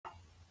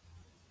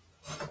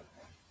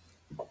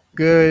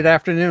Good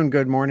afternoon,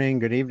 good morning,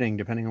 good evening,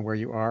 depending on where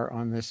you are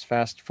on this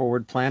fast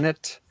forward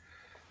planet,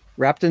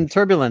 wrapped in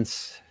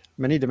turbulence,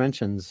 many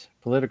dimensions,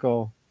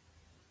 political,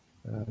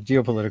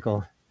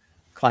 geopolitical,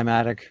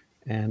 climatic,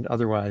 and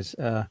otherwise.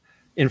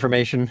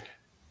 Information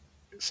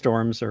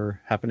storms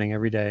are happening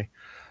every day.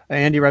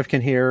 Andy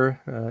Revkin here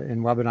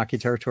in Wabanaki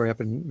territory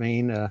up in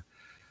Maine,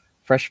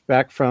 fresh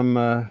back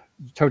from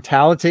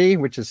totality,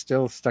 which is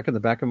still stuck in the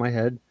back of my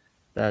head,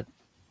 that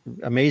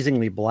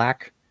amazingly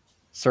black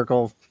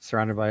circle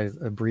surrounded by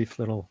a brief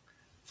little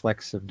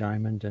flecks of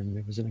diamond, and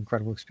it was an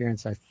incredible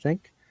experience. I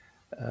think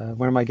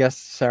one of my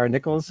guests, Sarah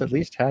Nichols, at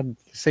least had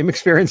the same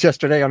experience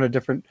yesterday on a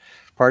different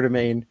part of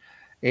Maine.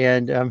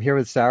 And I'm here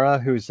with Sarah,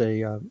 who's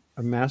a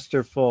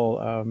masterful,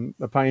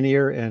 a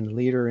pioneer and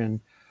leader in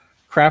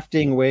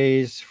crafting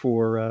ways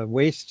for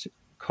waste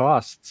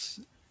costs,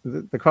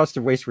 the cost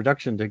of waste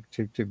reduction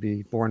to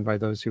be borne by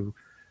those who,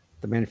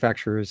 the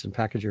manufacturers and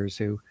packagers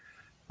who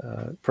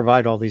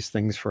provide all these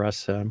things for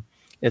us.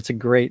 It's a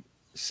great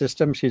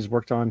system she's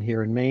worked on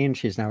here in Maine.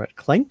 She's now at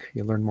Clink.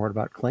 You'll learn more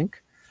about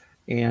Clink.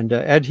 And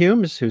Ed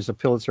Humes, who's a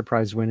Pulitzer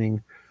Prize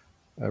winning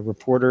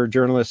reporter,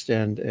 journalist,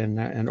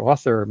 and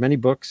author of many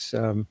books,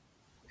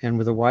 and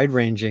with a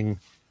wide-ranging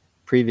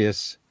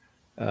previous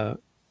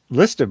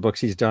list of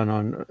books he's done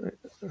on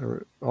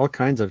all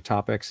kinds of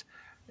topics.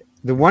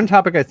 The one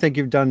topic I think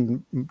you've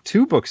done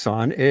 2 books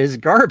on is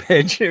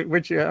garbage,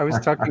 which I was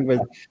talking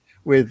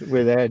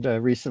with Ed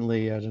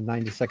recently at a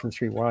 92nd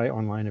Street Y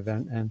online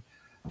event. And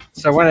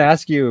so I want to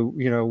ask you,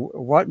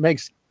 what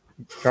makes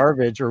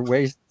garbage or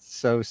waste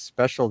so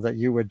special that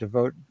you would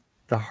devote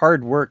the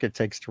hard work it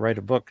takes to write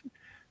a book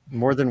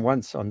more than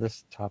once on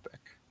this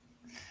topic?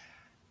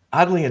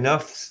 Oddly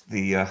enough,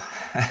 the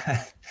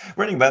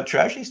writing about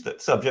trashy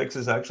subjects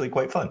is actually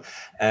quite fun.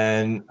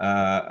 And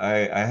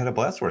I had a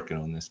blast working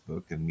on this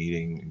book and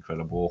meeting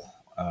incredible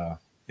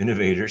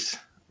innovators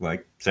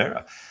like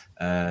Sarah.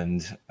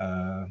 And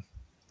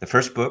the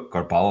first book,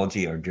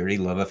 Garbology, Our Dirty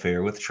Love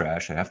Affair with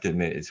Trash, I have to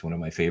admit, it's one of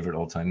my favorite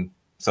all-time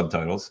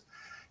subtitles.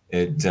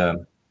 It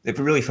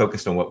really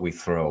focused on what we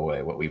throw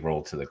away, what we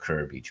roll to the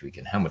curb each week,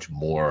 and how much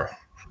more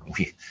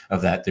of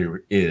that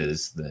there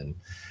is than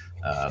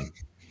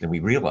we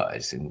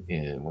realize.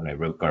 When I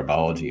wrote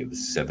Garbology, it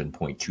was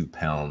 7.2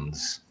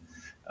 pounds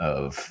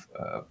of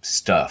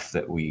stuff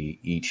that we,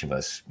 each of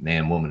us,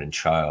 man, woman, and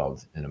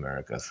child in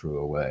America, threw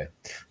away.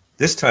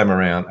 This time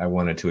around, I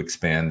wanted to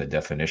expand the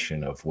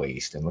definition of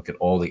waste and look at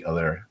all the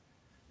other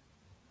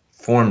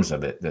forms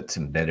of it that's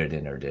embedded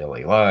in our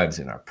daily lives,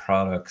 in our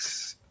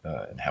products,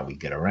 and how we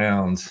get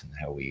around, and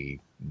how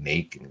we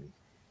make and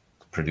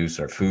produce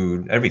our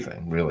food.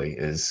 Everything really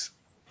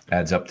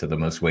adds up to the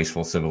most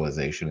wasteful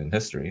civilization in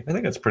history. I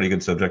think that's a pretty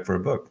good subject for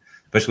a book,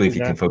 especially if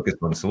you can focus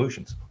on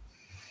solutions.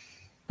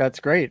 That's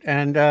great.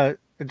 And I'm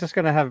just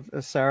going to have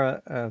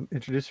Sarah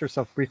introduce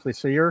herself briefly.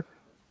 So are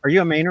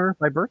you a Mainer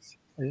by birth?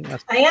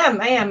 I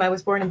am. I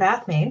was born in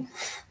Bath, Maine.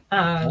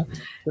 I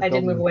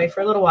did move away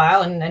for a little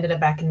while and ended up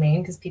back in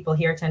Maine because people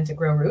here tend to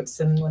grow roots,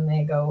 and when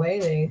they go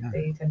away,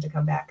 they tend to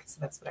come back. So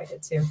that's what I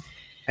did too.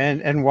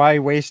 And why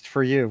waste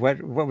for you?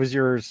 What was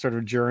your sort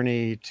of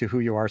journey to who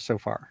you are so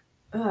far?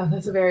 Oh,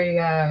 that's a very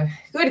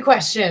good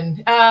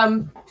question.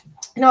 I've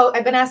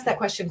been asked that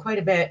question quite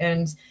a bit,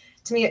 and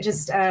to me, it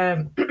just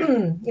I've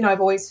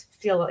always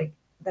feel like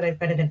that I've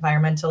been an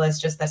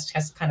environmentalist. That's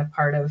just kind of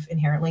part of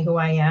inherently who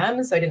I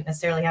am. So I didn't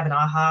necessarily have an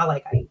aha,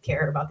 like I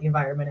care about the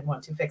environment and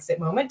want to fix it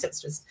moment. It's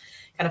just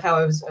kind of how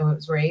I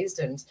was raised,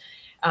 and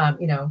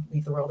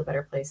leave the world a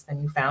better place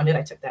than you found it.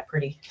 I took that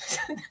pretty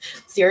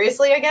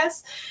seriously, I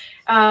guess.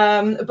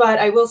 But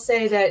I will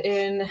say that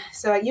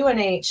at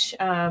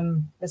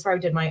UNH, that's where I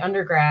did my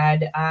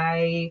undergrad.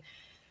 I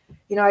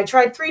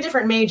tried 3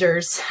 different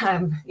majors.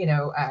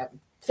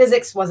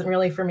 Physics wasn't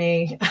really for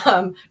me.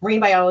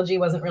 Marine biology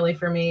wasn't really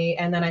for me.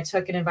 And then I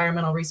took an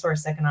environmental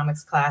resource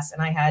economics class,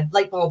 and I had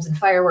light bulbs and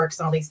fireworks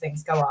and all these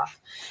things go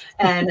off.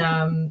 And,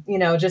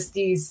 just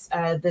the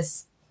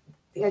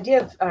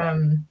idea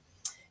of,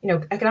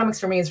 economics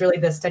for me is really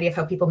the study of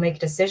how people make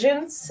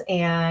decisions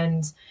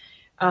and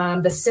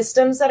the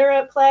systems that are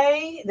at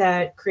play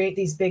that create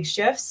these big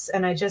shifts.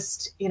 And I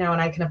just, and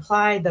I can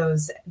apply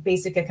those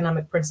basic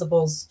economic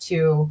principles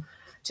to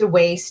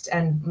waste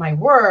and my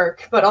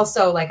work, but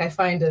also like I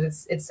find that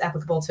it's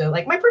applicable to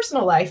like my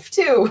personal life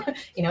too.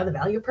 The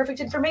value of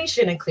perfect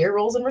information and clear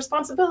roles and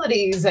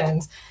responsibilities,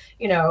 and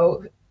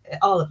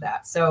all of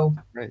that. So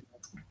right,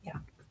 yeah.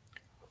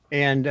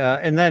 And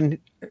then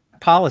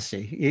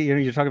policy.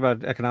 You talk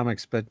about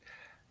economics, but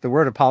the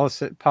word of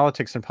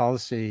politics and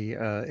policy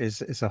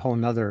is a whole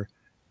nother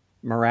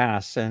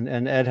morass.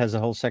 And Ed has a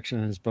whole section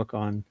in his book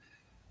on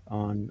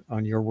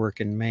your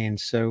work in Maine.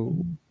 So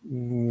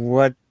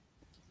what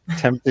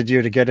tempted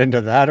you to get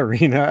into that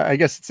arena? I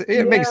guess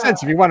it makes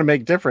sense. If you want to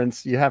make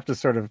difference, you have to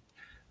sort of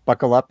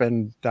buckle up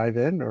and dive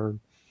in, or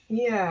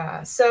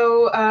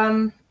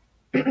so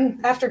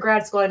after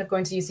grad school, I ended up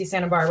going to UC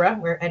Santa Barbara,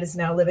 where Ed is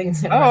now living in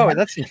Santa Barbara. Oh,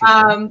 that's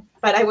interesting.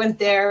 But I went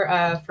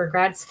there for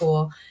grad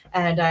school,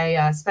 and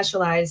I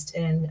specialized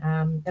in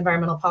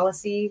environmental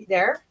policy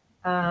there.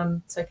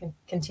 So I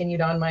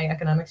continued on my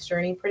economics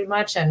journey pretty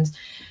much. And,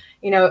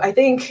 I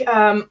think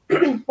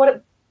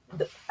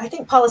I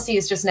think policy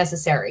is just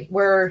necessary.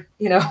 We're,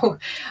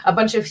 a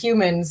bunch of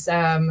humans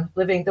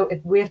living.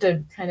 We have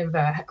to kind of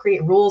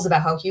create rules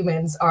about how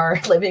humans are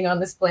living on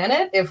this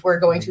planet if we're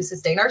going to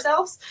sustain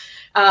ourselves.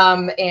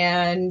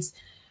 And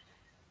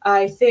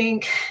I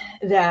think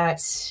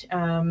that,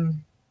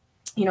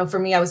 for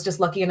me, I was just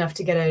lucky enough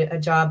to get a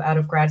job out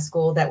of grad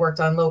school that worked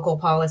on local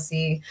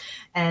policy.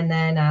 And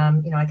then,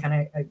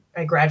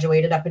 I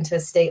graduated up into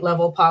state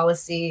level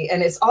policy,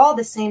 and it's all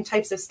the same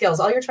types of skills.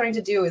 All you're trying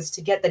to do is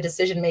to get the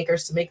decision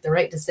makers to make the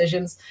right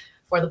decisions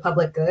for the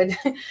public good.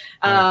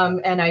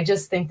 And I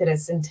just think that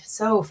it's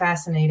so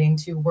fascinating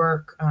to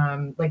work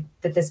we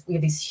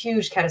have these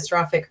huge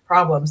catastrophic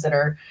problems that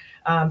are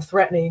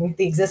threatening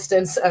the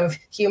existence of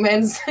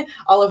humans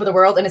all over the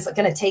world, and it's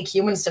going to take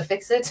humans to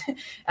fix it.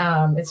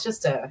 It's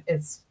just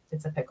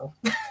it's a pickle.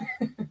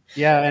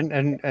 Yeah,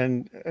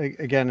 and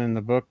again in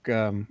the book,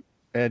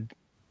 Ed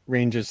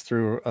ranges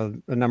through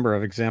a number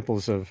of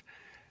examples of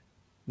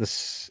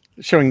this,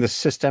 showing the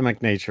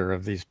systemic nature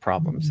of these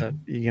problems. That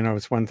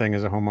it's one thing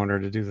as a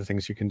homeowner to do the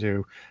things you can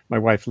do. My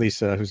wife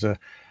Lisa, who's a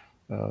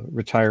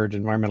retired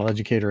environmental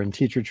educator and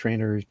teacher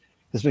trainer,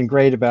 has been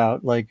great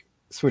about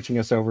switching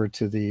us over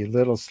to the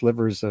little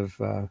slivers of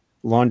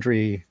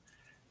laundry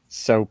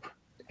soap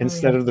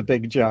instead of the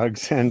big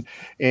jugs, and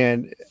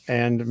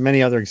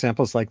many other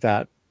examples like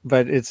that.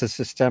 But it's a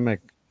systemic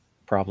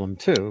problem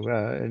too.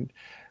 And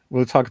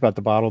we'll talk about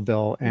the bottle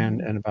bill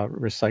and about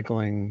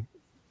recycling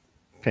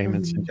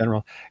payments in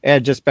general.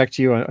 Ed, just back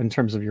to you in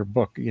terms of your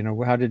book.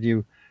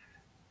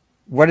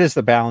 What is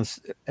the balance,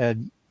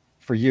 Ed,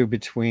 for you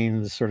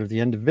between the sort of the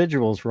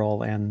individual's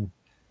role and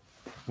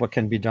what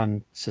can be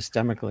done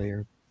systemically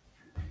or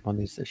on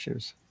these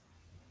issues?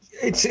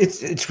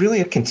 It's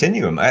really a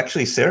continuum.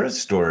 Actually, Sarah's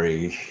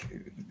story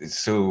is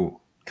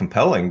so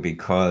compelling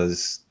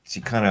because she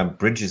kind of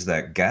bridges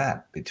that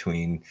gap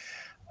between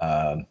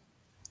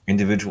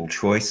individual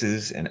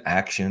choices and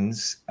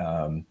actions.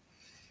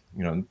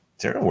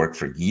 Sarah worked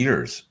for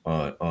years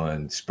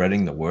on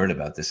spreading the word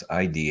about this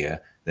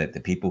idea that the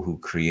people who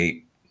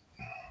create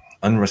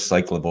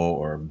unrecyclable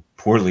or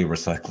poorly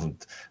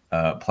recycled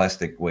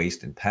plastic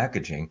waste and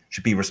packaging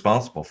should be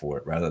responsible for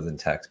it rather than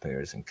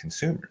taxpayers and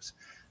consumers.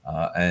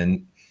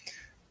 And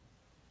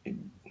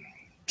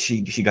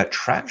she got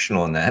traction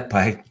on that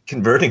by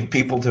converting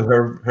people to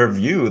her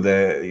view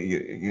that,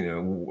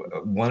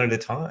 one at a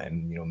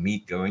time,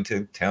 going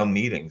to town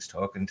meetings,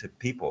 talking to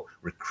people,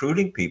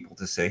 recruiting people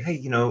to say, hey,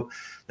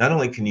 not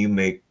only can you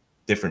make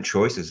different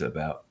choices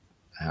about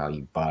how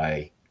you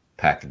buy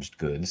packaged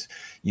goods,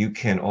 you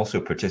can also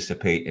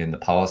participate in the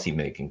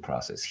policymaking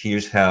process.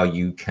 Here's how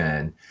you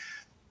can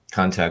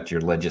contact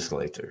your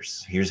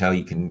legislators. Here's how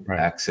you can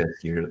access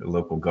your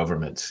local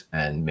governments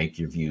and make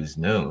your views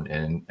known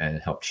and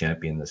help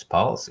champion this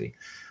policy.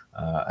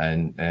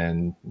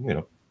 There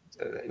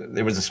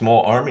was a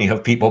small army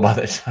of people by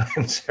the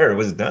time Sarah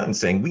was done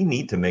saying, we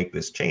need to make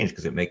this change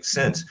because it makes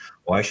sense.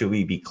 Why should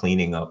we be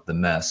cleaning up the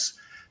mess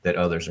that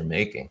others are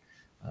making?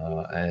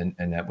 And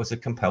that was a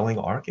compelling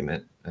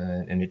argument,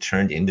 and it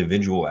turned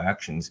individual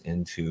actions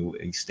into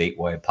a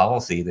statewide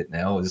policy that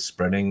now is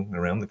spreading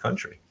around the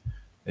country.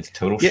 It's a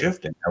total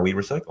shift in how we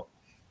recycle.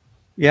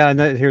 Yeah, and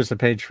here's a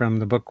page from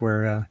the book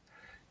where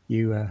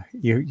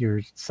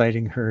you're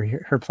citing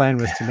her plan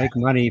was to make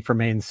money for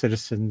Maine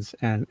citizens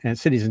and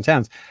cities and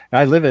towns.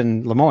 I live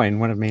in Lemoyne,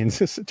 one of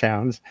Maine's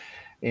towns,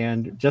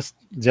 and just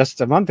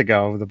a month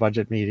ago, the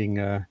budget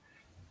meeting,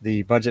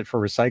 the budget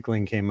for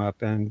recycling came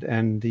up,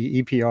 and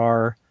the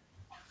EPR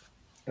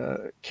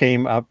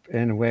came up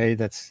in a way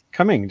that's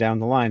coming down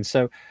the line.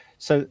 So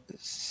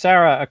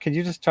Sarah, could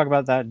you just talk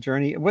about that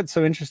journey? What's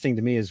so interesting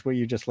to me is what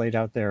you just laid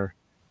out there,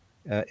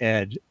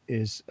 Ed,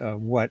 is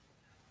what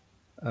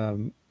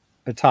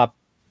a top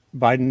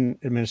Biden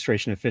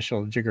administration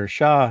official, Jigar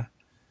Shah,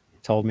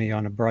 told me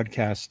on a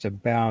broadcast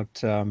about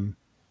the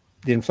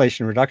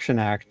Inflation Reduction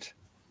Act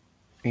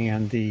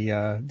and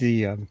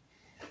the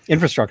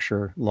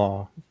infrastructure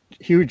law.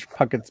 Huge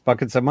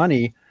buckets of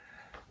money,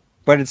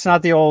 but it's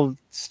not the old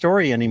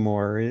story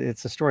anymore.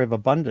 It's a story of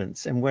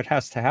abundance. And what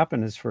has to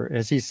happen is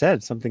as he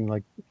said,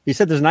 he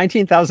said there's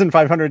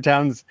 19,500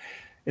 towns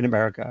in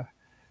America,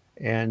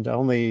 and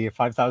only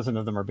 5,000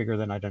 of them are bigger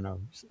than,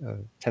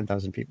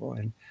 10,000 people.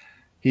 And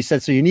he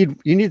said, so you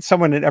need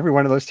someone in every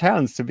one of those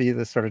towns to be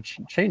the sort of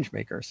change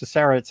maker. So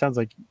Sarah, it sounds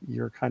like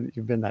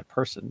you've been that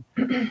person.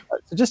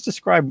 So just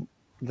describe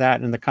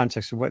that in the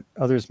context of what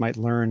others might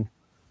learn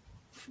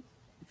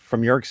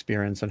from your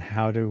experience on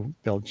how to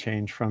build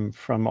change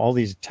from all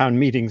these town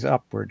meetings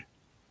upward.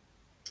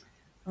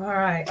 All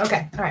right.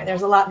 Okay. All right.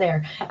 There's a lot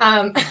there.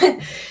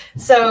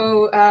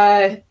 So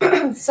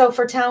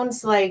for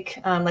towns like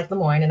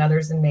Lemoyne and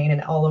others in Maine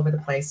and all over the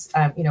place,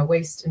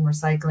 waste and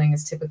recycling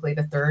is typically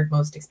the third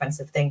most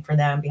expensive thing for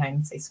them,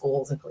 behind, say,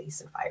 schools and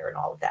police and fire and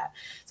all of that.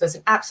 So it's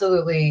an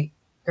absolutely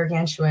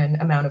gargantuan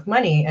amount of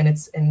money, and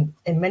it's in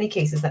many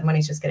cases that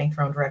money's just getting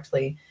thrown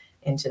directly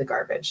into the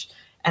garbage.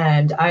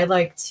 And I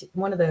liked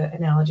one of the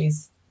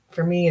analogies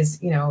for me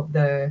is, you know,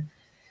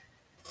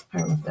 I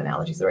don't know if the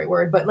analogy is the right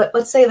word, but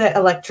let's say that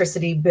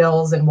electricity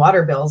bills and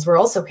water bills were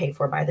also paid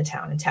for by the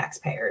town and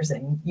taxpayers,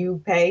 and you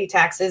pay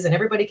taxes and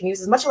everybody can use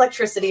as much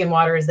electricity and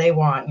water as they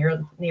want.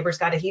 Your neighbor's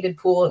got a heated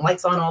pool and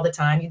lights on all the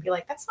time. You'd be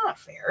like, that's not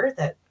fair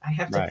that I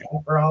have to pay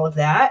for all of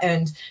that.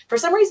 And for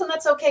some reason,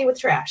 that's okay with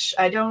trash.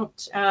 I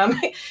don't,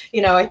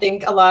 you know, I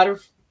think a lot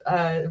of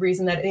the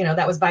reason that, you know,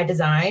 that was by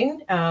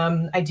design.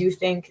 I do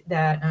think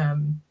that,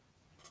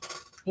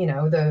 you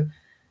know,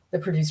 the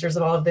producers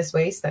of all of this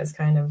waste, that's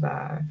kind of,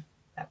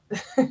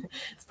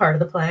 it's part of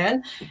the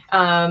plan.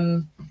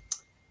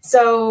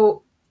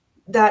 So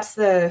that's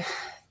the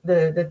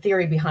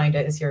theory behind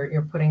it, is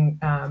you're putting,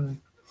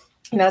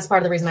 you know, that's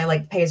part of the reason I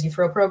like pay as you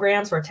throw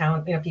programs where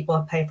town, you know,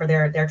 people pay for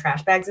their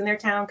trash bags in their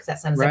town, because that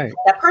sends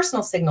that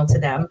personal signal to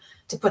them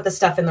to put the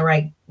stuff in the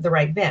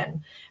right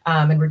bin,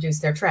 and reduce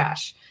their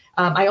trash.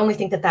 I only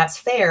think that that's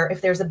fair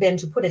if there's a bin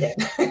to put it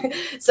in.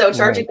 So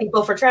charging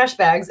people for trash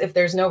bags if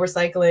there's no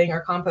recycling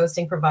or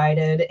composting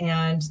provided,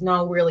 and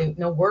no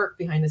work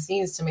behind the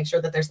scenes to make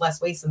sure that there's less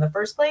waste in the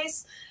first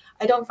place,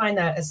 I don't find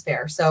that as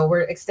fair. So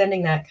we're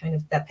extending that kind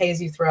of, that pay as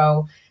you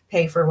throw,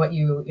 pay for what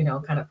you know,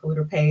 kind of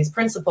polluter pays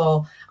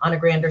principle on a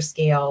grander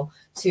scale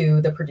to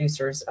the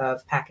producers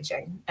of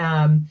packaging.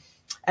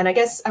 And I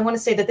guess I want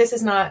to say that this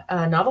is not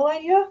a novel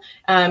idea.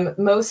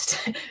 Most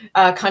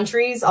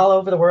countries all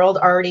over the world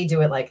already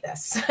do it like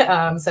this.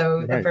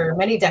 So for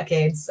many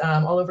decades,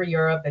 all over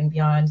Europe and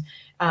beyond,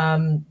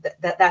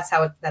 that's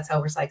how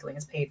recycling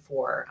is paid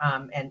for.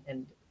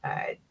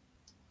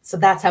 So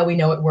that's how we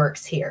know it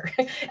works here.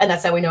 And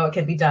that's how we know it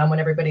can be done when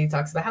everybody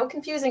talks about how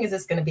confusing is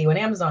this going to be when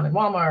Amazon and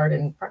Walmart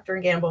and Procter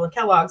 & Gamble and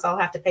Kellogg's all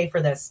have to pay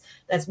for this.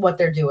 That's what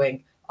they're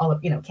doing. All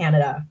of, you know,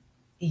 Canada,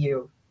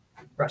 EU,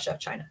 Russia,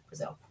 China,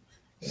 Brazil.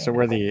 So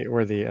we're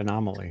the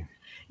anomaly.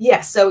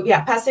 Yeah. So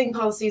yeah, passing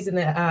policies in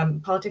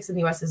the politics in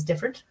the U.S. is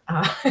different,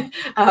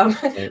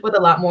 with a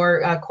lot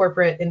more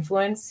corporate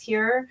influence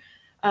here.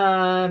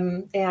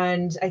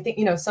 And I think,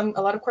 you know,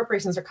 a lot of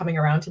corporations are coming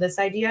around to this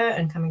idea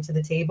and coming to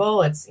the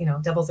table. It's, you know,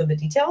 devil's in the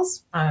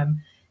details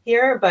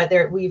here,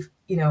 but we've,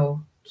 you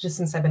know, just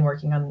since I've been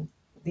working on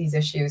these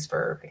issues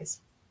for, I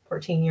guess,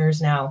 14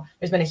 years now,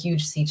 there's been a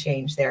huge sea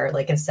change there.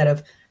 Like, instead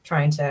of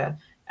trying to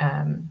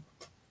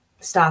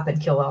stop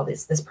and kill all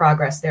this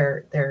progress,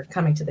 they're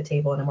coming to the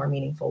table in a more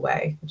meaningful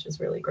way, which is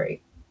really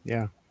great.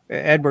 Yeah.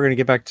 Ed, we're going to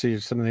get back to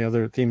some of the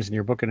other themes in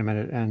your book in a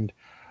minute, and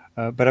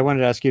but I wanted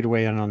to ask you to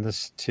weigh in on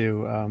this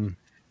too,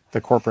 the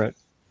corporate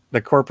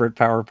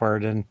power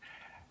part, and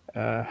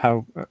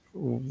how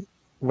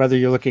whether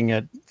you're looking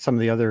at some of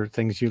the other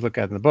things you look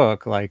at in the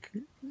book, like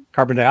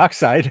carbon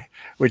dioxide,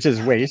 which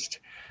is waste.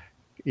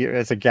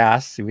 It's a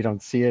gas. We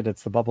don't see it.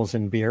 It's the bubbles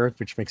in beer,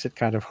 which makes it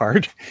kind of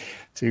hard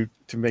to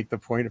make the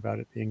point about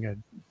it being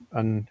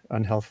an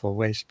unhealthful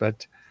waste.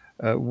 But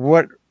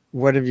what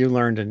have you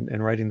learned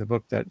in writing the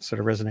book that sort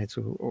of resonates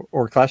with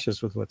or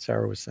clashes with what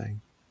Sarah was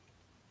saying?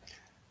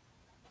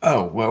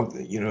 Oh, well,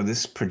 you know,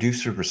 this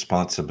producer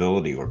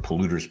responsibility or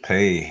polluters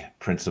pay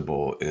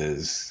principle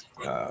is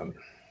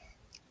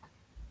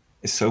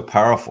so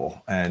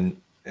powerful,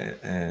 and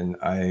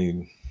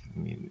I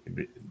mean,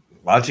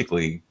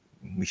 logically,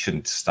 we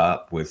shouldn't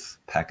stop with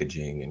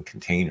packaging and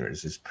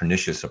containers. As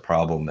pernicious a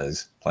problem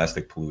as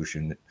plastic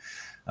pollution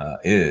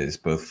is,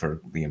 both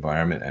for the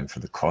environment and for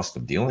the cost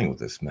of dealing with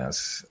this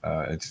mess,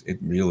 it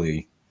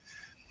really,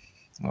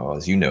 well,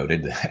 as you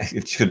noted,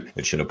 it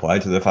should apply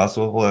to the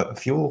fossil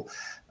fuel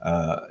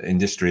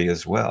industry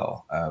as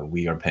well.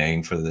 We are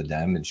paying for the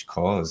damage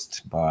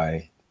caused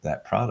by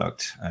that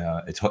product.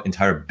 Its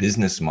entire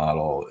business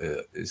model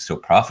is so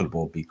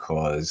profitable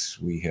because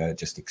we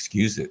just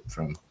excuse it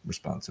from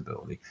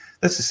responsibility.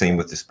 That's the same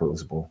with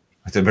disposable.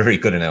 It's a very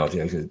good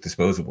analogy, actually,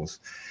 disposables.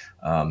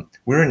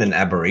 We're in an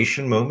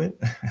aberration moment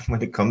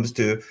when it comes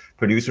to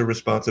producer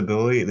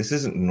responsibility. This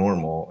isn't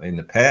normal. In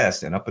the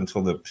past, and up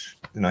until the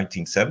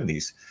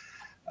 1970s,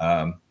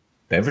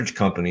 beverage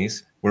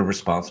companies were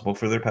responsible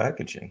for their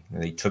packaging.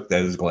 And they took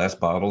those glass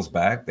bottles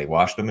back, they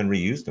washed them and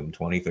reused them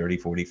 20, 30,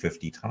 40,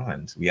 50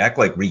 times. We act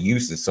like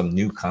reuse is some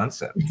new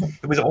concept.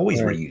 It was always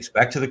reuse.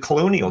 Back to the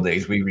colonial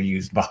days, we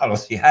reused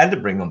bottles. You had to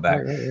bring them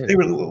back. They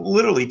were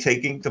literally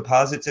taking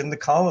deposits in the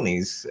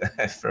colonies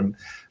from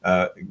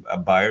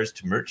buyers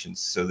to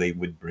merchants, so they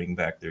would bring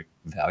back their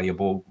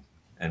valuable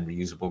and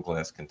reusable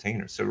glass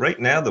containers. So right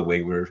now, the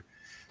way we're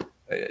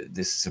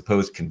this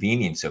supposed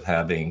convenience of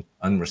having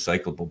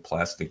unrecyclable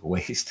plastic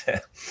waste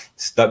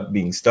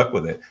being stuck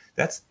with it,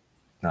 that's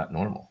not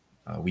normal.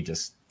 We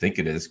just think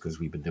it is because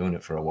we've been doing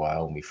it for a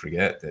while, and we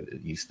forget that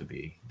it used to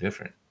be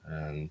different.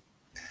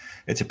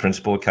 It's a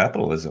principle of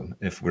capitalism.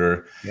 If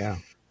we're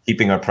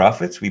keeping our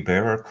profits, we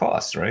bear our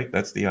costs, right?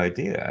 That's the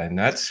idea. And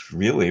that's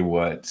really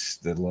what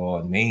the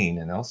law in Maine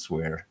and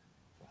elsewhere,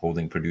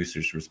 holding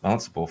producers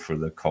responsible for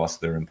the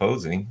cost they're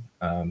imposing,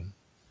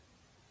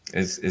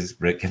 is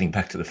getting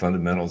back to the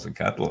fundamentals of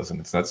capitalism.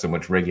 It's not so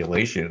much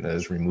regulation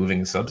as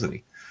removing a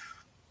subsidy.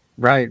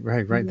 Right.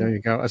 There you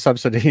go. A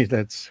subsidy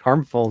that's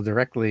harmful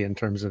directly in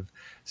terms of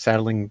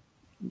saddling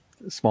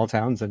small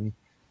towns and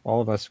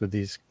all of us with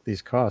these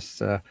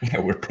costs. Yeah,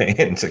 we're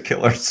paying to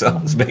kill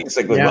ourselves,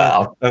 basically.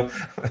 Yeah. Wow,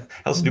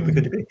 how stupid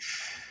could you be?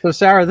 So,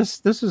 Sarah,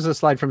 this was a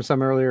slide from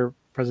some earlier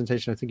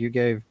presentation I think you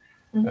gave.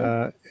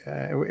 We're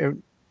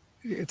going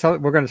to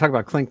talk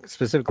about Clink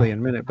specifically in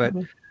a minute, but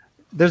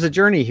there's a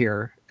journey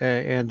here,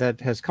 and that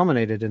has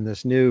culminated in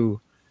this new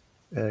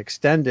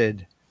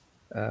extended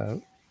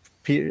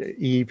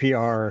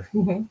EPR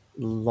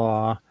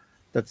law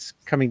that's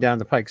coming down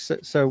the pike.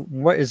 So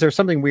what is there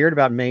something weird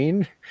about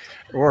Maine,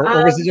 or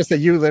was it just that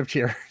you lived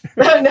here?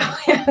 No.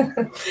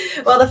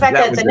 Well, the fact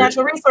that the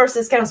Natural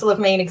Resources Council of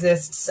Maine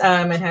exists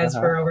and has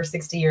for over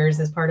 60 years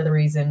is part of the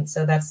reason.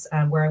 So that's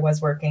where I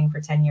was working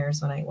for 10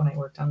 years when I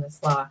worked on this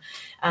law.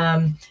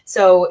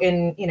 So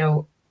in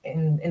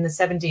the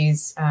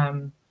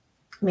 70s,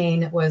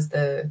 Maine was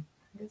I'm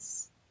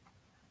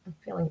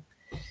feeling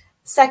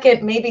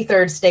second, maybe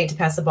third state to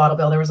pass a bottle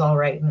bill. There was all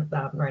right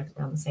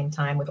around the same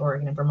time with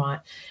Oregon and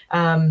Vermont.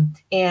 And,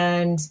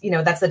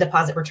 that's the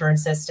deposit return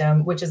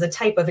system, which is a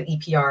type of an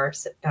EPR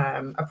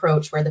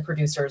approach where the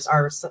producers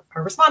are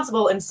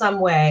responsible in some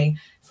way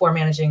for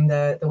managing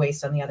the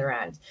waste on the other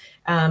end.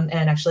 And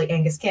actually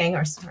Angus King,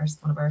 one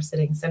of our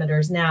sitting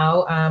senators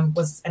now,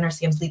 was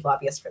NRCM's lead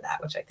lobbyist for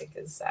that, which I think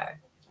is a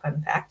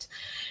fun fact.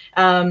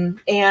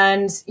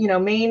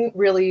 Maine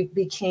really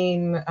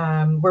became,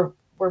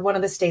 we're one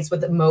of the states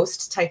with the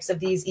most types of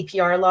these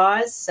EPR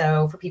laws.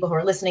 So for people who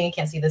are listening and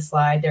can't see this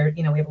slide, there,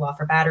 we have a law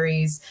for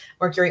batteries,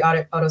 mercury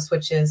auto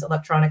switches,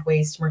 electronic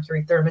waste,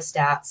 mercury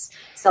thermostats,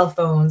 cell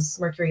phones,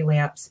 mercury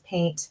lamps,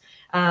 paint.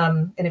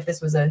 And if this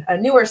was a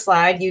newer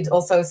slide, you'd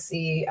also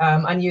see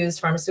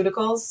unused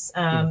pharmaceuticals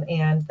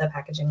and the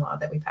packaging law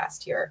that we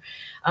passed here.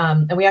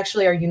 And we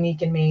actually are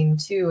unique in Maine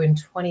too. In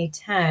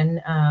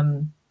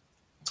 2010,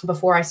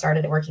 before I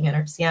started working at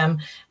RCM,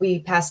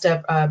 we passed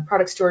a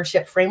product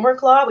stewardship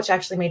framework law, which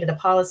actually made it a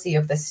policy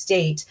of the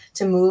state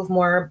to move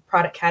more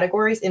product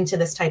categories into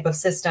this type of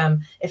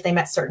system if they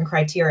met certain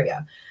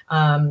criteria.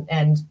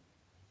 And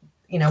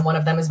one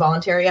of them is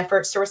voluntary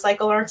efforts to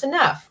recycle aren't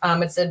enough.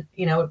 It's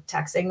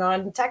taxing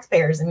on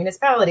taxpayers and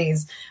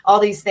municipalities, all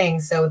these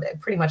things. So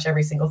pretty much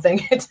every single thing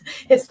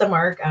hits the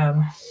mark.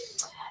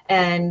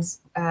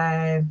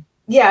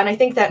 Yeah, and I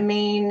think that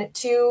Maine,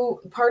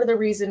 too, part of the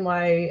reason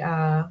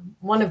why,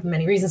 one of the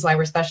many reasons why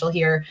we're special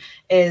here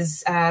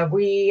is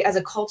we, as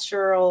a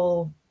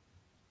cultural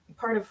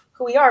part of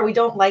who we are, we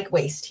don't like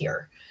waste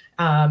here.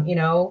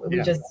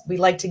 We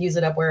like to use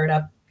it up, wear it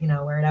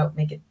out,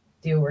 make it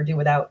do or do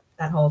without,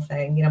 that whole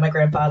thing. My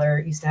grandfather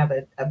used to have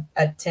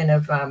a tin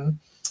of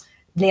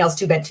nails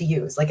too bent to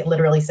use, like it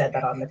literally said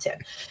that on the tin.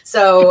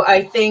 So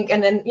I think,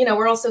 and then,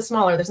 we're also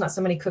smaller. There's not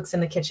so many cooks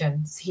in the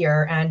kitchens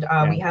here. And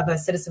we have a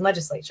citizen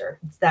legislature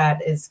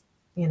that is,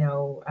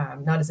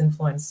 not as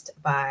influenced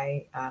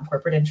by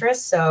corporate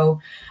interests.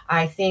 So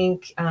I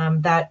think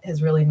that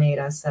has really made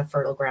us a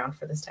fertile ground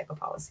for this type of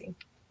policy.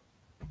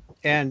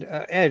 And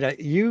Ed,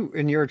 you,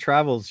 in your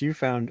travels, you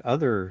found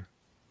other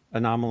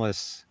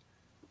anomalous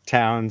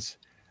towns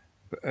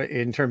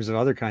in terms of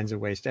other kinds of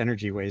waste,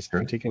 energy waste in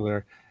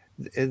particular,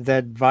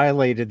 that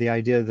violated the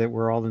idea that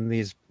we're all in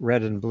these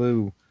red and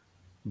blue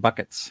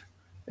buckets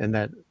and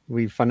that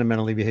we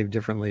fundamentally behave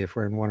differently if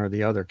we're in one or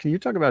the other. Can you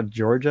talk about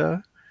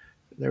Georgia?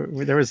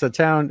 There was a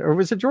town, or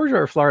was it Georgia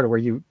or Florida, where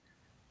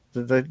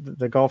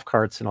the golf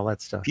carts and all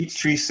that stuff?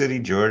 Peachtree City,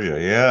 Georgia.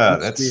 Yeah,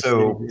 that's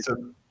so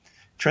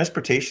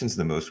transportation's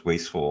the most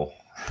wasteful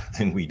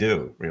thing we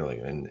do, really.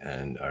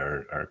 And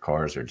our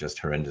cars are just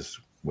horrendous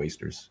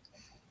wasters.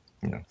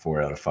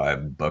 4 out of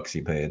 $5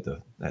 you pay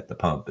at the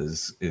pump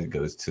it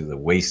goes to the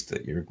waste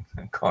that your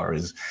car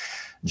is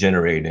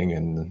generating,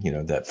 and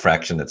that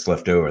fraction that's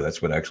left over,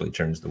 that's what actually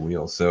turns the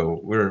wheel. So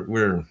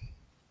we're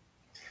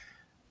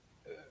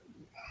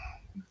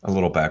a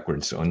little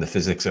backwards on the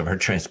physics of our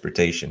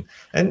transportation,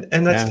 and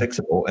that's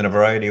fixable in a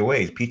variety of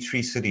ways.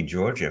 Peachtree City,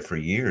 Georgia, for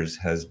years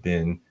has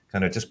been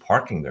kind of just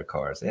parking their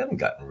cars. They haven't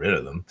gotten rid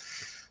of them.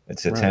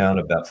 It's a town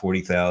about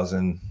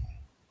 40,000.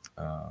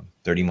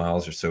 30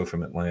 miles or so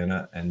from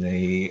Atlanta, and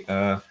they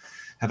have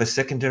a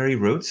secondary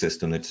road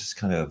system that just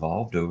kind of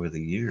evolved over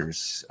the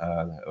years,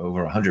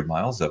 over 100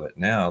 miles of it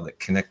now, that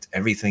connect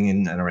everything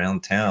in and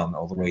around town,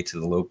 all the way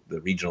to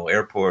the regional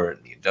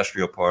airport, the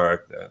industrial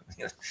park, the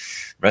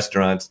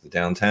restaurants, the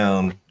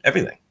downtown,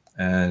 everything.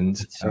 And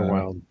so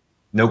wild.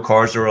 No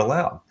cars are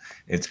allowed.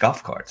 It's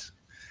golf carts,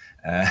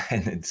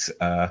 and it's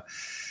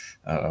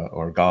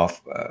or golf,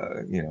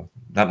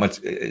 not much.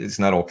 It's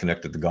not all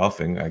connected to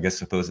golfing. I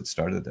suppose it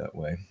started that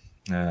way.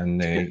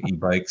 And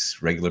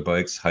e-bikes, regular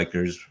bikes,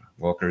 hikers,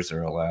 walkers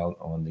are allowed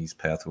on these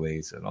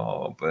pathways and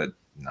all, but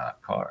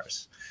not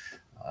cars.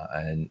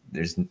 And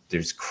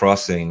there's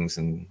crossings,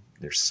 and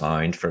they're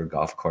signed for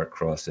golf cart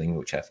crossing,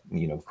 which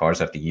cars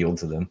have to yield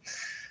to them.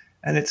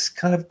 And it's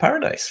kind of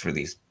paradise for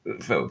these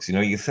folks.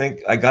 You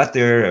think, I got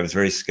there, I was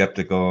very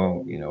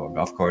skeptical.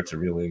 Golf carts are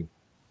really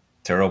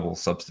terrible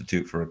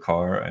substitute for a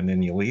car, and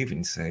then you leave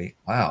and say,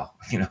 wow,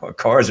 a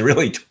car is a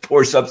really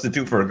poor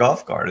substitute for a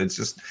golf cart. It's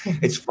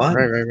it's fun.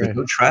 Right. There's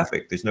no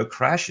traffic, there's no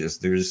crashes,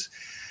 there's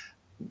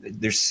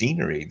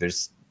scenery,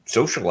 there's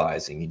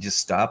socializing. You just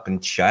stop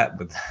and chat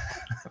with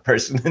a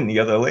person in the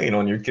other lane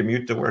on your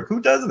commute to work.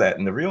 Who does that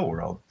in the real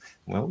world?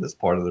 Well, this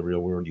part of the real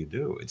world you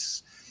do.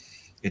 It's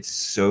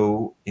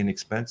so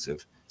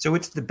inexpensive. So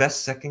it's the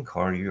best second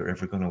car you're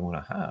ever going to want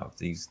to have.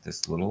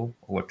 This little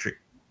electric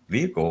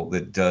vehicle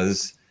that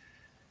does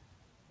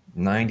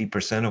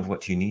 90% of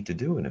what you need to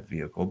do in a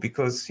vehicle,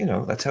 because, you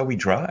know, that's how we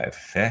drive.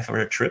 Half of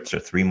our trips are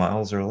 3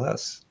 miles or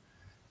less.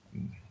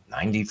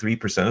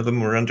 93% of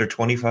them are under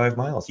 25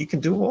 miles. You can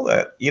do all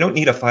that. You don't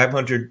need a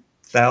 5,000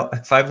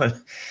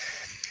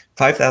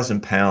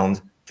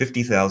 pound,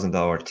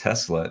 $50,000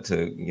 Tesla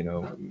to, you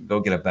know, go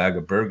get a bag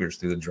of burgers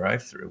through the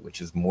drive-through,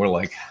 which is more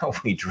like how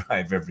we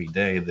drive every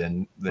day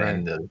than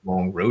Right. the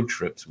long road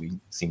trips we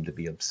seem to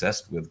be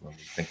obsessed with when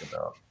we think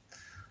about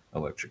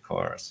electric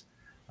cars.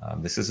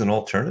 This is an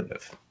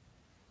alternative,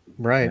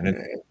 Right. and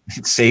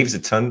it saves a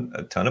ton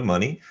of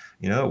money.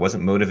 You know, it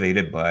wasn't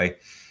motivated by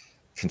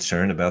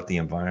concern about the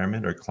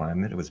environment or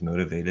climate. It was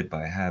motivated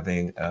by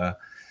having an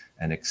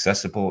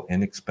accessible,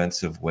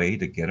 inexpensive way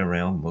to get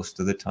around most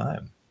of the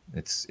time.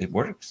 It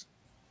works.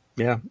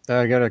 Yeah,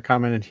 I got a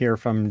comment in here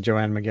from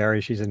Joanne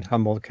McGarry. She's in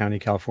Humboldt County,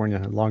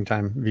 California, a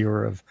longtime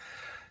viewer of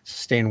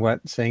Sustain Wet,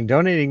 saying,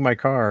 donating my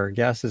car.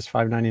 Gas is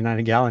 $5.99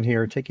 a gallon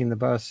here. Taking the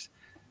bus,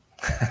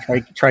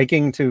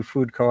 triking to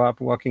food co-op,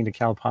 walking to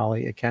Cal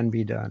Poly. It can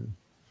be done.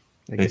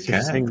 I guess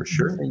It can, for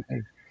sure.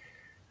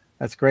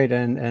 That's great.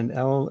 And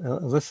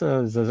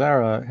Alyssa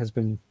Zazara has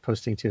been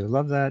posting too.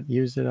 Love that.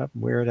 Use it up.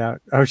 Wear it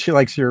out. Oh, she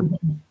likes your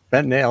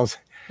bent nails.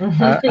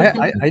 I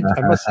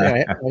must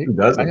say,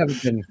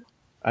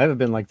 I haven't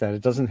been like that.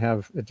 It does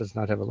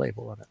not have a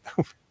label on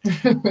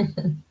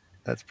it.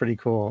 That's pretty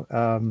cool.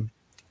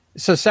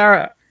 So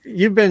Sarah,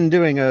 you've been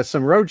doing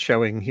some road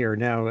showing here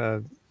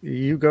now.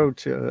 You go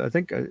to, I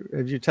think,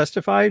 have you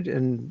testified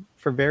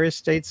for various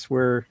states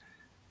where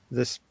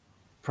this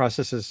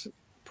process is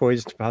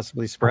poised to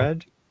possibly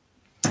spread?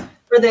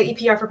 For the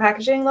EPR for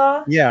packaging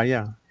law? Yeah,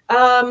 yeah.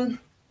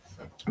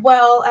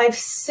 Well, I've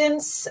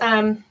since,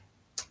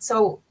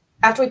 so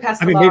after we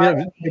passed the law.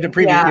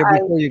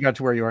 Before you got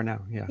to where you are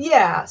now. Yeah.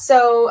 Yeah.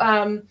 So,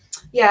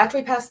 after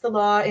we passed the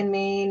law in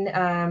Maine,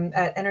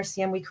 at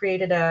NRCM, we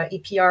created a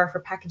EPR for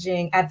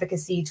packaging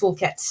advocacy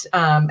toolkit,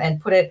 and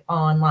put it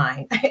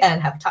online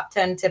and have top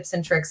 10 tips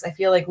and tricks. I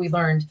feel like we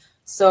learned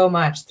so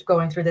much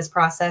going through this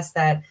process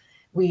that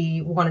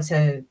we wanted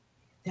to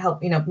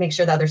help, make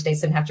sure that other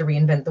states didn't have to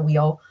reinvent the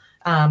wheel.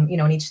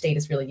 And each state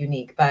is really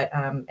unique, but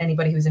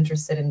anybody who's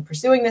interested in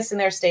pursuing this in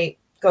their state,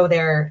 go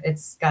there.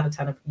 It's got a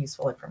ton of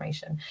useful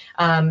information.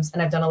 And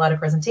I've done a lot of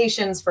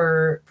presentations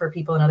for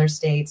people in other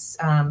states,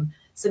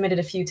 submitted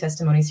a few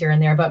testimonies here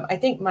and there, but I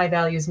think my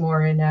value is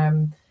more in,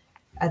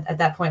 at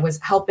that point, was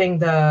helping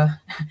the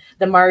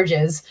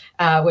marges,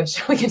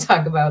 which we can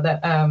talk about, that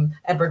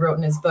Edward wrote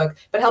in his book,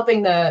 but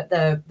helping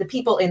the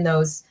people in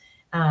those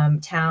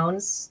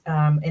towns,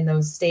 in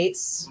those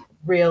states,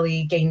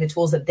 really gain the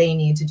tools that they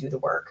need to do the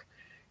work,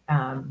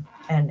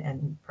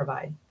 and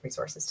provide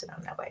resources to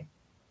them that way.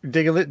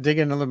 Dig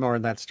in a little more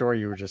on that story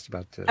you were just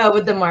about to. Oh,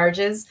 with the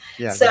marges.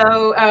 Yeah.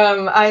 So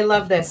I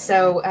love this.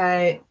 So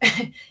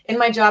in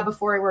my job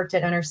before I worked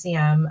at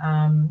NRCM,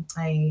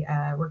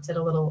 I worked at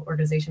a little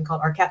organization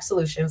called RCAP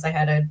Solutions. I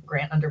had a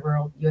grant under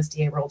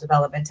USDA Rural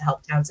Development to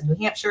help towns in New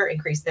Hampshire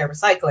increase their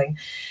recycling.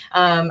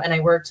 And I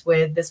worked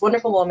with this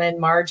wonderful woman,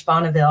 Marge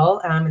Bonneville,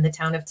 in the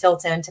town of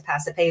Tilton, to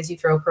pass a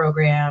pay-as-you-throw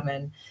program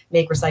and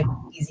make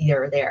recycling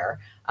easier there.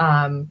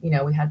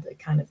 We had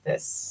kind of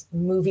this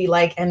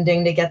movie-like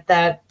ending to get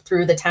that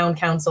through the town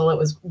council. It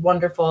was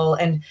wonderful.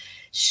 And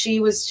she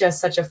was just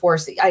such a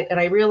force. And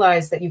I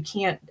realized that you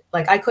can't,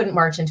 I couldn't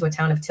march into a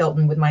town of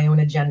Tilton with my own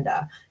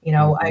agenda.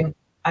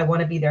 I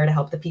want to be there to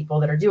help the people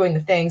that are doing the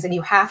things, and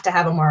you have to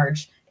have a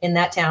Marge in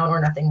that town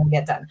or nothing will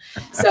get done.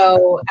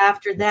 So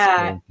after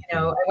that,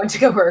 I went to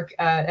go work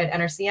at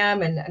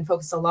NRCM and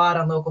focused a lot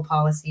on local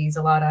policies,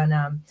 a lot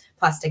on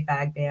plastic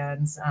bag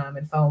bans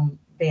and foam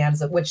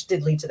bans, which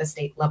did lead to the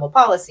state level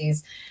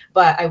policies,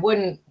 but I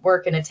wouldn't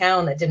work in a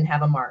town that didn't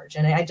have a Marge.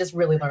 And I just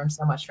really learned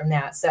so much from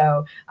that.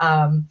 So,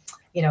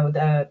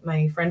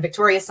 my friend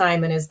Victoria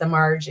Simon is the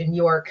Marge in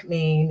York,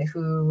 Maine,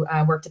 who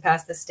worked to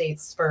pass the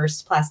state's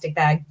first plastic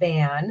bag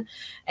ban.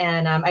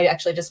 And I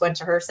actually just went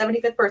to her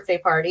 75th birthday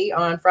party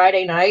on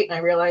Friday night, and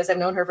I realized I've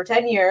known her for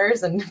 10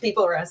 years, and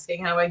people were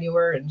asking how I knew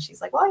her. And she's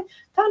like, well, I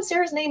found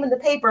Sarah's name in the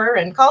paper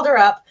and called her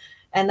up.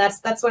 And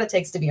that's what it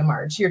takes to be a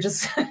Marge. You're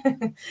just,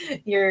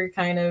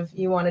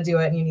 you want to do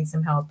it and you need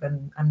some help,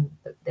 and I'm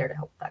there to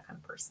help that kind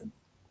of person.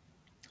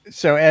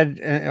 So Ed,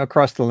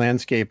 across the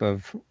landscape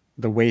of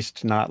the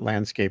waste not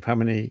landscape, how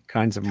many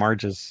kinds of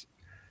Marges,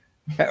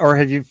 or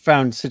have you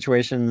found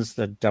situations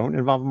that don't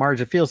involve a Marge?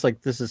 It feels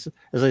like this is,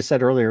 as I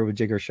said earlier with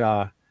Jigar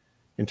Shah,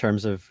 in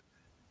terms of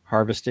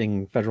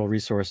harvesting federal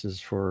resources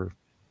for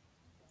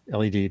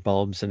LED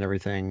bulbs and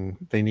everything,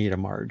 they need a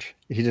Marge.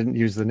 He didn't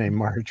use the name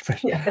Marge,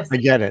 but yes. I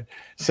get it.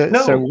 So,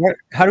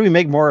 how do we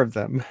make more of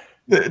them?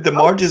 The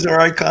Marges are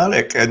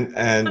iconic, and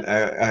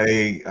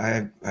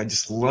I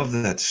just love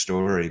that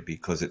story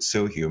because it's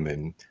so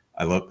human.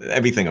 I love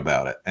everything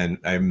about it. And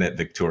I met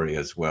Victoria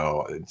as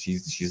well. And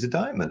she's a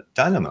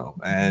dynamo,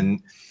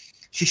 and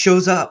she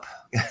shows up.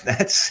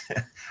 That's,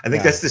 I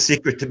think that's the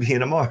secret to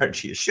being a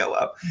Marge. You show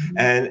up,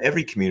 and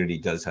every community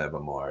does have a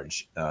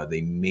Marge.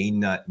 They may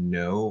not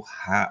know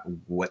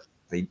what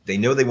they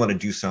know they want to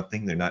do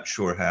something. They're not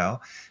sure how,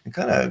 and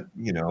kind of,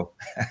 you know,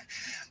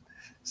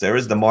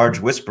 Sarah's the Marge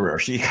whisperer.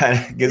 She kind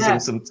of gives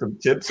them some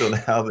tips on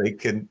how they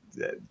can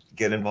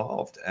get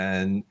involved.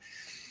 And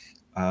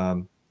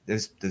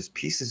those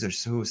pieces are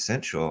so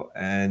essential,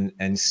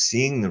 and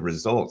seeing the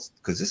results,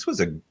 because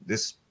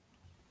this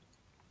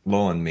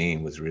law in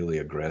Maine was really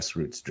a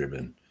grassroots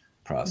driven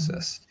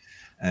process,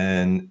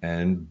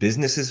 and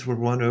businesses were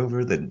won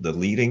over. The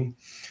leading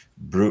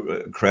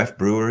craft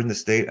brewer in the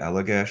state,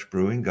 Allagash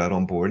Brewing, got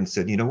on board and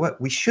said, you know what,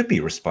 we should be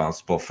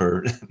responsible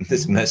for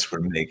this mess we're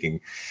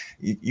making.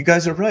 You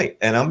guys are right,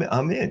 and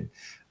I'm in.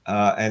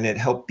 And it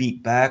helped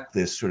beat back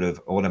this sort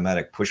of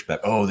automatic pushback.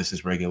 Oh, this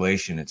is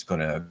regulation. It's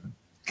going to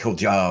kill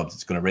jobs.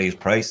 It's going to raise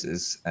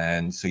prices.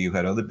 And so you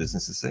had other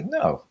businesses saying,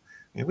 no,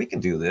 you know, we can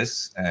do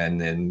this. And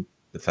then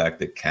the fact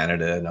that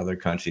Canada and other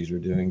countries were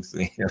doing,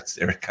 you know,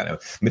 they're kind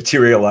of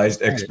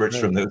materialized experts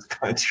from those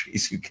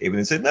countries who came in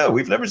and said, no,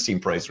 we've never seen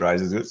price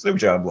rises. There's no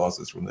job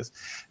losses from this.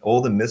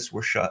 All the myths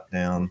were shut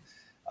down.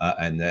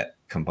 And that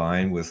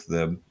combined with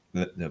that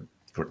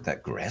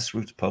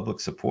grassroots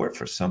public support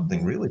for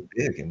something really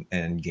big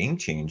and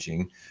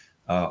game-changing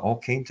all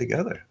came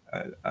together.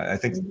 I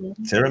think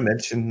Sarah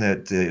mentioned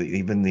that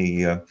even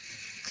the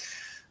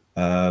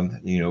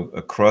you know,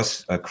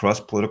 across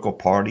political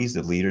parties,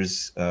 the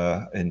leaders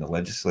in the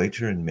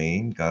legislature in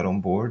Maine got on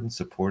board and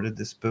supported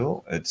this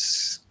bill.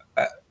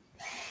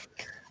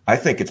 I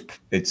think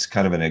it's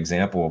kind of an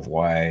example of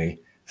why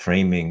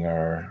framing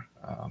our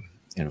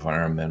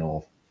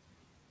environmental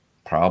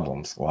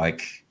problems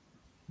like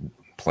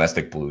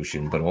plastic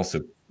pollution, but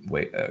also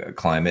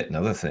climate and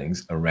other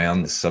things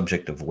around the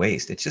subject of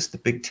waste. It's just a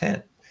big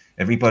tent.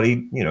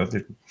 Everybody, you know, I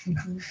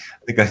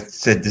think I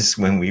said this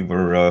when we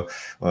were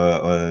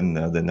on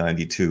the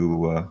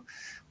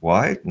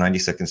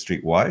 92nd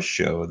Street Y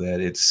show, that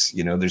it's,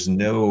 you know, there's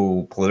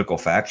no political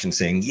faction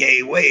saying,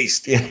 yay,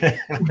 waste.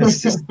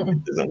 It's just,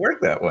 it doesn't work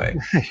that way.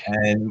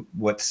 And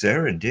what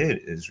Sarah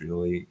did is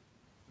really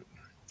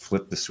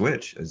flip the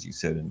switch, as you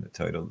said in the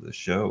title of the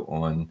show,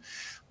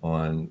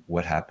 on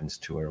what happens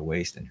to our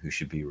waste and who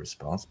should be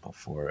responsible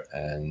for it.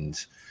 And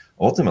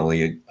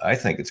ultimately, I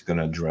think it's going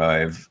to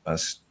drive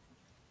us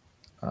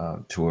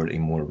toward a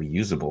more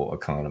reusable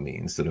economy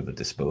instead of a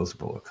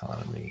disposable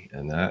economy.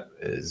 And that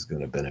is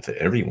going to benefit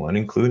everyone,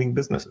 including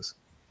businesses.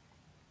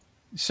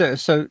 So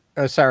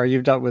Sarah,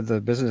 you've dealt with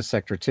the business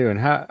sector too. And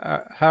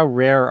how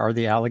rare are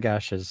the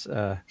Allagashes,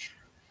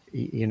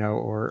 you know,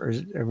 or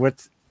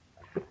what?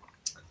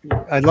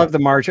 I love the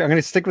Marge. I'm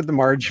going to stick with the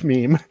Marge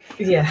meme.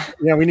 Yeah.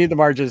 Yeah, we need the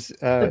Marges.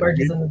 The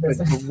Marges in the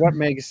business. What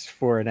makes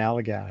for an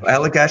Allagash?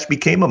 Allagash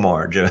became a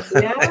Marge.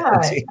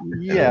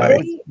 Yeah,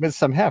 with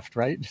some heft,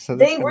 right? So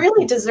they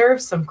really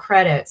deserve some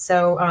credit.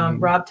 So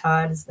Rob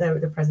Todd is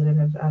the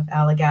president of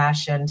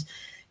Allagash, and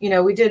you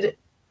know, we did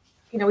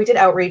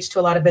outreach to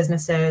a lot of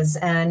businesses,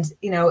 and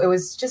you know, it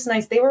was just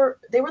nice. They were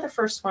the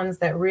first ones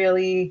that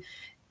really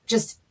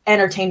just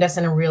entertained us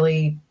in a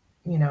really,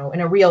 you know, in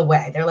a real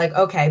way. They're like,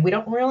 okay, we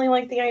don't really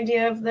like the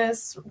idea of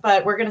this,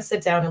 but we're going to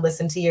sit down and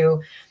listen to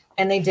you.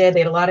 And they did. They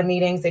had a lot of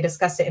meetings. They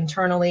discussed it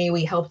internally.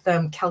 We helped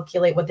them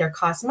calculate what their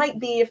costs might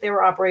be if they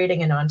were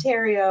operating in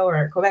Ontario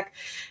or Quebec,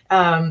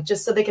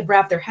 just so they could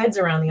wrap their heads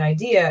around the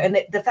idea. And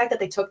the fact that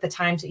they took the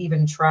time to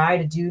even try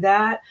to do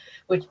that,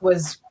 which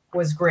was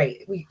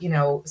great. We, you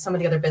know, some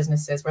of the other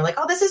businesses were like,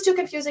 oh, this is too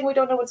confusing. We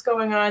don't know what's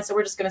going on. So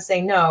we're just going to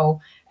say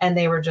no. And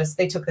they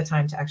took the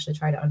time to actually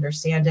try to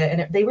understand it.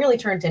 And they really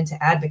turned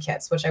into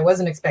advocates, which I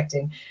wasn't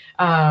expecting.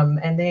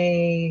 And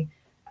I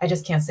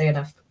just can't say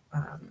enough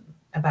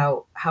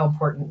about how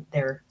important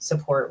their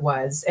support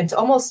was, and to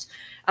almost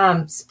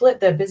split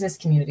the business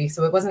community.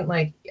 So it wasn't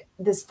like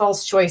this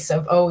false choice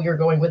of, oh, you're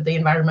going with the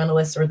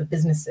environmentalists or the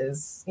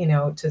businesses, you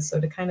know, to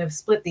kind of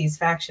split these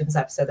factions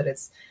up so that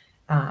it's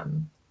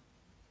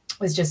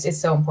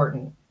so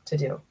important to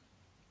do.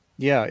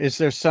 Yeah. Is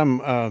there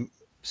some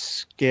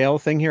scale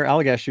thing here?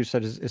 Allagash, you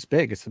said, is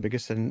big. It's the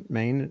biggest in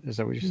Maine. Is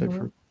that what you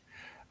said?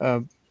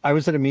 I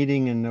was at a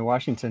meeting in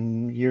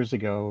Washington years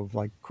ago of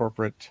like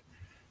corporate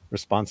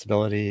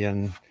responsibility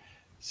and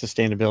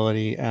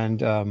sustainability.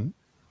 And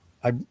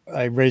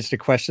I raised a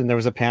question. There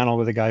was a panel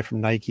with a guy from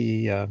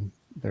Nike.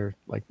 They're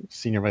like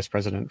senior vice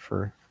president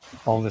for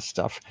all this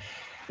stuff.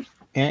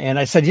 And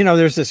I said, you know,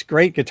 there's this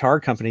great guitar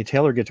company,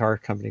 Taylor Guitar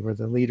Company. We're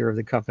the leader of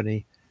the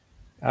company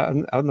out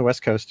on the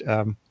West Coast.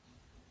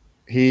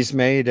 He's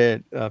made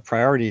it a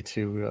priority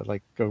to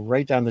like go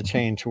right down the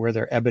chain to where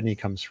their ebony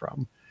comes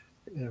from,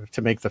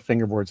 to make the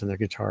fingerboards in their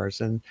guitars.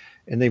 And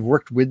they've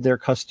worked with their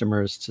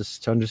customers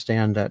to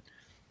understand that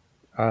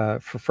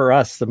for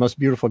us, the most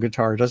beautiful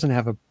guitar doesn't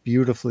have a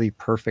beautifully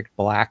perfect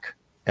black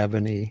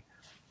ebony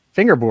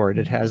fingerboard.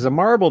 It has a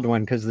marbled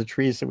one because the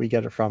trees that we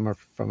get it from are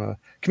from a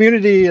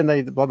community, and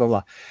they blah, blah,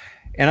 blah.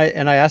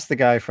 And I asked the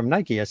guy from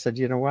Nike, I said,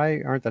 you know,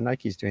 why aren't the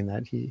Nikes doing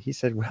that? He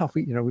said, well,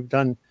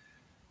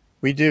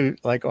 we do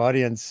like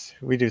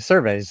we do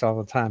surveys all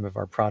the time of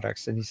our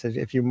products. And he said,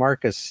 if you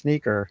mark a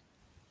sneaker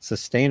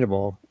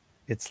sustainable,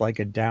 it's like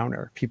a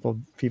downer. People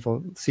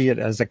see it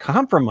as a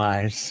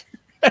compromise.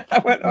 I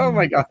went, oh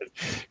my God.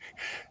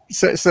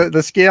 So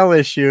the scale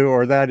issue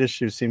or that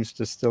issue seems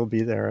to still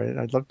be there.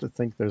 I'd love to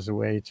think there's a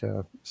way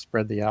to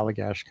spread the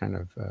Allagash kind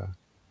of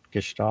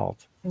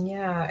gestalt.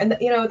 Yeah. And,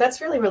 you know,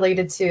 that's really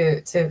related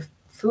to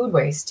food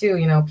waste too.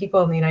 You know,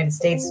 people in the United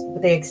States,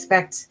 they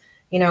expect,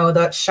 you know,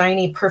 the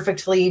shiny,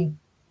 perfectly,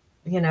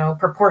 you know,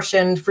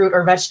 proportioned fruit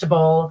or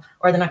vegetable,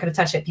 or they're not going to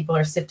touch it. People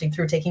are sifting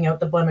through, taking out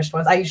the blemished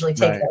ones. I usually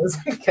take those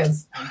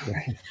because,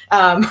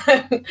 and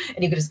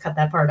you could just cut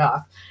that part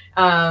off.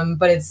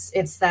 But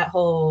it's that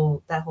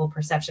whole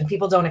perception.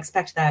 People don't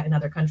expect that in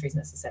other countries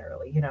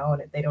necessarily, you know,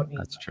 and they don't need.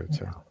 That's true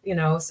too. You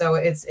know, so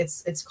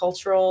it's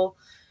cultural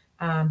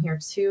here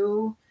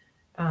too.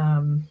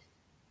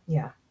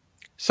 Yeah.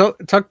 So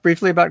talk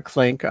briefly about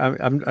Clink. I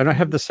don't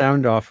have the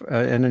sound off,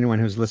 and anyone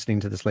who's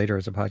listening to this later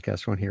as a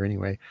podcast won't hear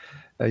anyway.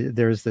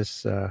 There's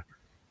this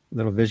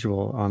little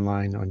visual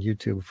online on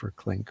YouTube for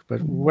Clink,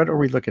 but what are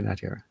we looking at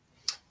here?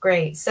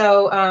 Great.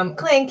 So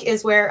Clink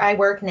is where I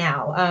work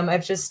now.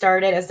 I've just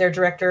started as their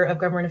Director of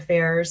Government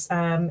Affairs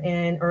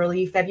in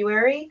early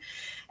February.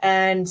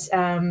 And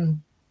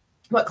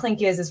what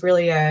Clink is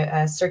really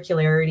a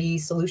circularity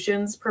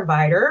solutions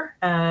provider.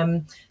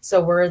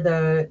 So we're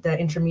the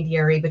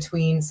intermediary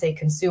between, say,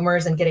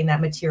 consumers and getting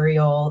that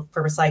material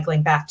for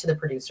recycling back to the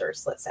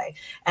producers, let's say.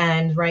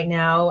 And right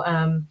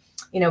now,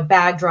 you know,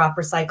 bag drop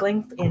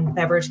recycling in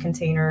beverage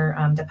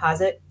container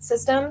deposit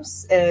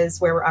systems is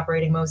where we're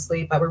operating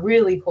mostly, but we're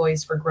really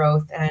poised for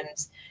growth, and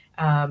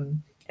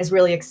it's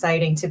really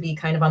exciting to be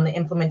kind of on the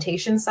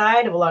implementation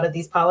side of a lot of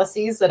these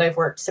policies that I've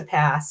worked to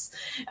pass.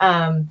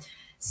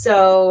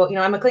 So, you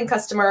know, I'm a Clink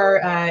customer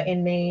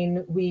in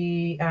Maine.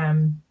 We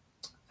have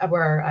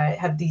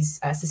these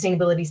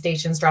sustainability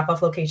stations,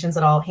 drop-off locations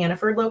at all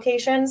Hannaford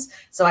locations.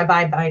 So I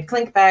buy my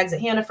Clink bags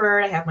at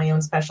Hannaford. I have my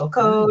own special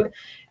code.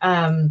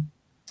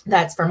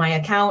 That's for my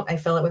account. I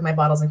fill it with my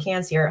bottles and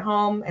cans here at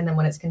home. And then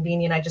when it's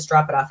convenient, I just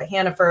drop it off at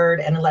Hannaford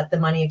and let the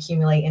money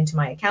accumulate into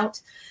my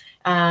account.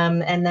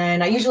 And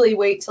then I usually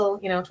wait till,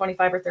 you know,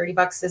 25 or 30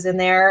 bucks is in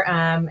there.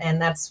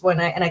 And that's when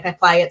I can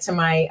apply it to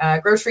my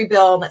grocery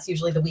bill. And that's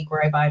usually the week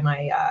where I buy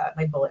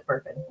my bullet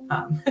bourbon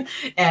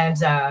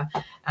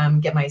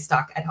and get my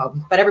stock at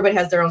home. But everybody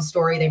has their own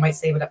story. They might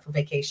save it up for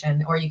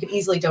vacation, or you could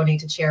easily donate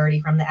to charity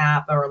from the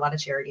app, or a lot of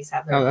charities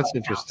have their own. Oh, that's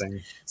accounts.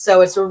 interesting.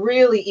 So it's a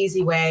really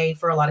easy way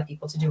for a lot of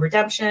people to do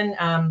redemption.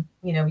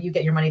 You know, you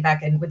get your money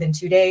back within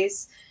 2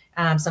 days.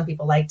 Some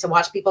people like to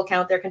watch people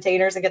count their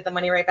containers and get the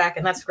money right back,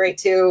 and that's great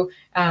too.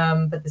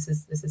 But this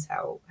is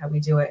how we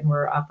do it, and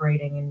we're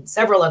operating in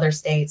several other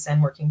states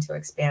and working to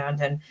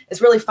expand. And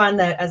it's really fun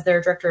that as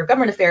their Director of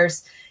Government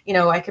Affairs, you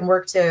know, I can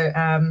work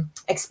to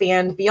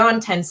expand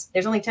beyond 10.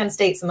 There's only 10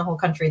 states in the whole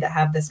country that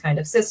have this kind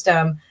of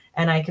system,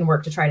 and I can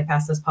work to try to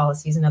pass those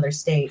policies in other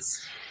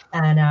states.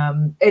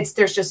 And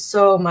there's just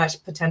so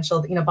much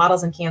potential. You know,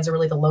 bottles and cans are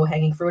really the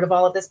low-hanging fruit of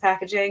all of this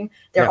packaging.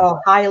 They're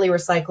all highly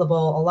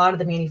recyclable. A lot of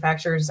the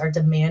manufacturers are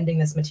demanding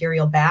this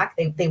material back.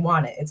 They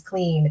want it. It's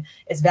clean.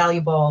 It's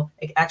valuable.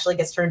 It actually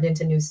gets turned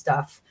into new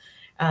stuff.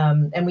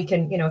 And we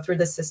can, you know, through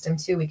this system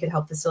too, we could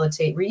help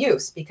facilitate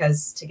reuse,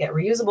 because to get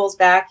reusables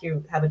back,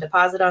 you have a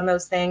deposit on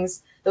those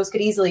things. Those could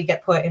easily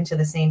get put into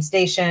the same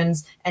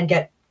stations and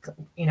get,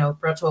 you know,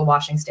 brought to a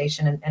washing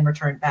station and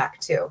returned back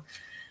too.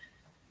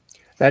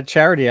 That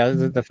charity,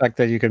 the fact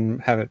that you can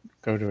have it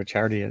go to a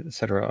charity, et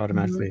cetera,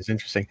 automatically is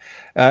interesting.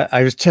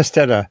 I was just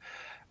at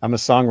I'm a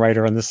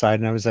songwriter on this side,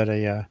 and I was at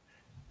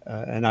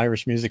an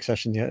Irish music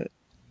session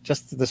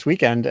just this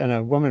weekend, and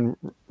a woman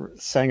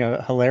sang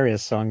a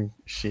hilarious song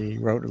she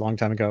wrote a long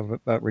time ago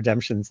about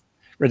redemption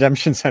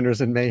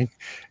centers in Maine.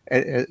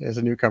 As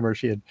a newcomer,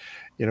 she had,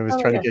 you know,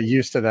 was trying to get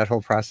used to that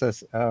whole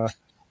process.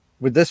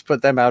 Would this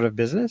put them out of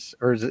business,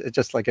 or is it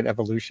just like an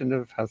evolution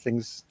of how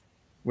things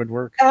would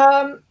work?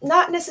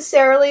 Not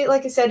necessarily.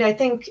 Like I said, I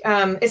think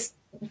it's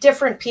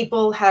different.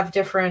 People have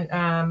different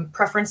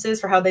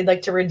preferences for how they'd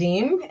like to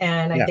redeem.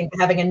 And I think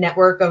having a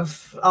network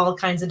of all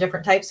kinds of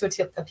different types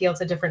to appeal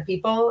to different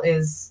people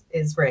is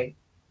great.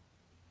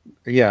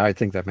 Yeah, I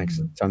think that makes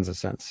tons of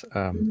sense.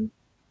 And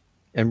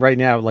right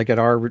now, like at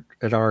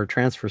our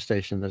transfer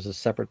station, there's a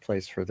separate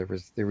place for the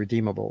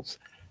redeemables,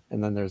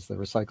 and then there's the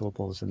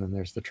recyclables, and then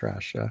there's the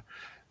trash.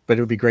 But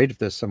it would be great if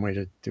there's some way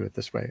to do it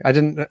this way.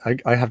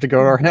 I have to go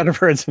to our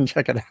Hannafords and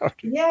check it out.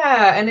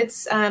 Yeah. And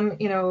it's,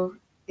 you know,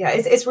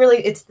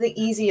 it's the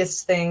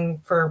easiest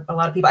thing for a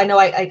lot of people. I know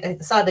I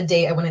saw the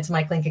date I went into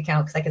my Clink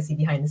account because I can see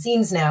behind the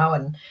scenes now.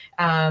 And,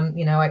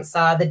 you know, I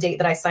saw the date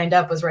that I signed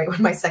up was right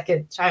when my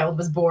second child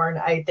was born.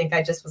 I think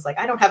I just was like,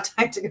 I don't have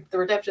time to go to the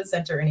redemption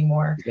center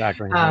anymore.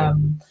 Exactly.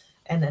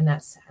 And then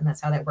that's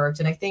how that worked.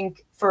 And I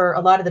think for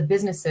a lot of the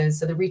businesses,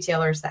 so the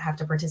retailers that have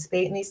to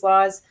participate in these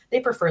laws,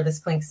 they prefer this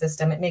clink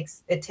system.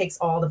 It takes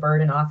all the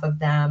burden off of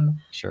them,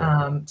 Sure.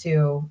 and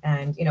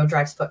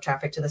drives foot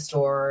traffic to the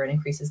store and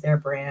increases their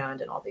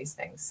brand and all these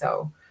things.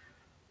 So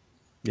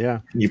yeah.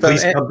 Can you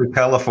please come to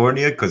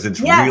California, because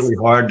it's really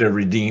hard to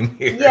redeem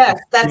here. Yes,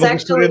 that's People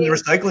actually put it in the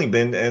recycling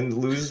bin and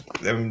lose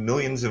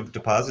millions of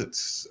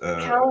deposits.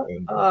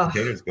 And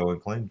containers go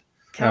unclaimed.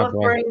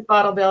 California's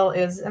bottle bill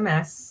is a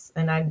mess,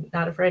 and I'm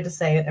not afraid to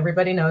say it.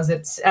 Everybody knows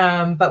it.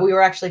 But we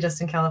were actually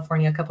just in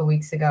California a couple of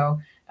weeks ago,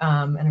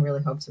 and I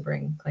really hope to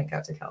bring Clink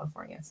out to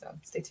California. So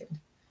stay tuned.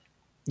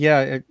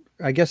 Yeah,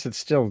 I guess it's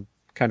still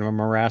kind of a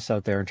morass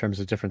out there in terms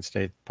of different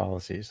state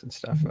policies and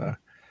stuff.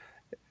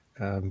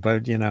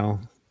 But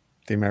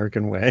the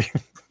American way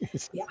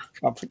is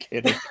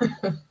complicated.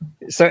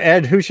 So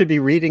Ed, who should be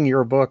reading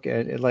your book?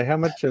 Like, how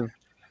much of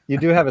you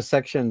do have a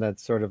section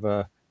that's sort of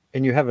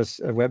and you have a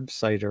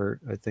website, or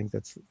I think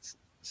that's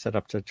set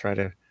up to try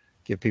to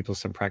give people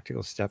some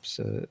practical steps,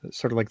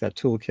 sort of like that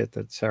toolkit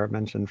that Sarah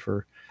mentioned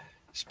for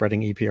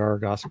spreading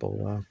EPR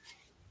gospel.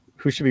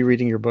 Who should be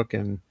reading your book,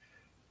 and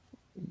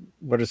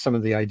what are some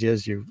of the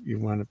ideas you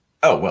want to?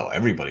 Oh, well,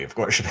 everybody, of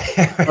course.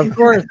 Of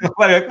course.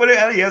 How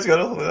do you ask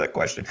that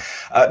question?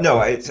 No,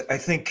 I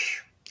think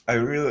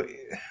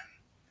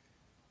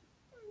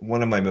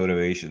one of my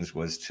motivations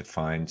was to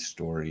find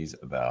stories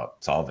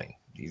about solving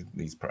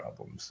these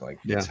problems, like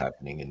what's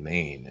happening in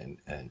Maine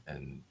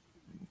and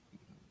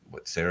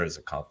what Sarah's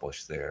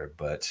accomplished there.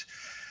 But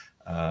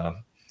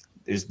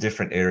there's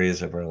different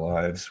areas of our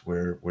lives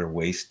where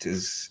waste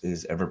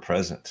is ever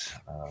present.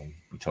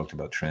 We talked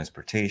about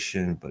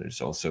transportation, but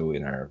it's also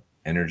in our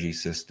energy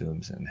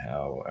systems and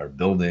how our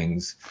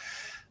buildings,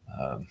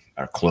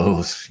 our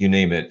clothes, you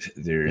name it,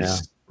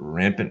 there's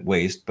rampant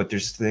waste. But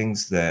there's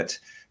things that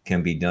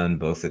can be done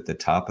both at the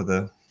top of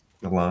the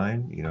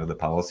line, the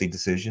policy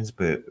decisions,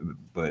 but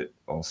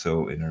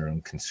also in our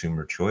own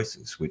consumer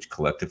choices, which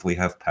collectively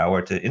have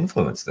power to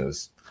influence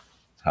those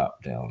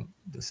top-down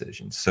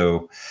decisions.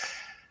 So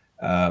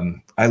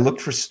I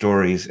looked for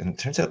stories, and it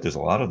turns out there's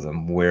a lot of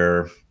them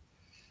where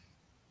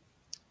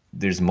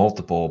there's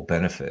multiple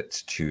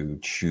benefits to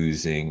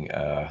choosing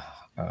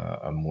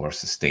a more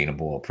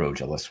sustainable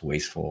approach, a less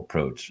wasteful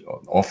approach,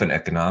 often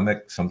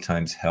economic,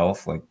 sometimes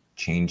health, like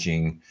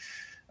changing,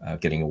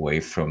 getting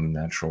away from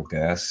natural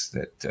gas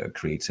that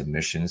creates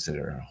emissions that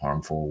are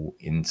harmful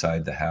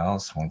inside the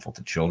house, harmful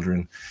to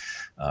children.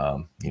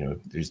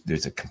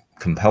 There's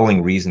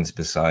compelling reasons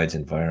besides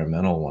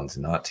environmental ones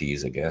not to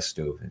use a gas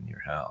stove in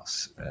your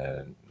house.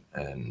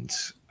 And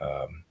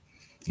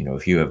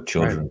if you have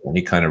children with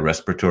any kind of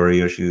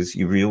respiratory issues,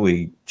 you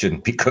really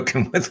shouldn't be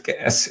cooking with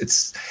gas.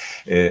 It's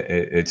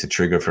a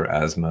trigger for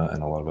asthma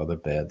and a lot of other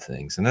bad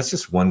things. And that's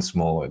just one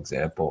small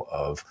example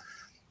of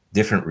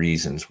different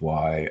reasons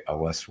why a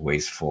less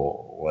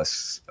wasteful,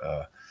 less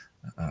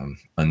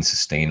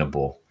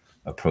unsustainable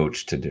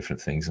approach to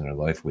different things in our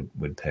life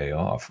would pay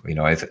off.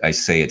 I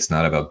say it's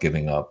not about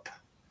giving up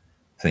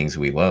things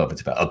we love.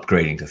 It's about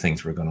upgrading to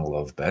things we're going to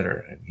love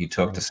better. And you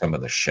talk to some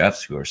of the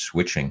chefs who are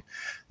switching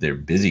their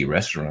busy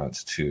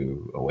restaurants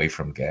away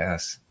from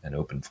gas and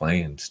open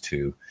flames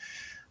to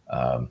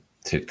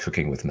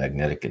cooking with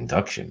magnetic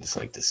induction. It's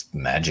like this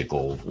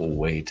magical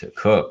way to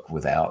cook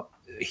without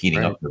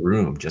heating up the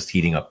room, just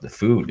heating up the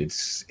food.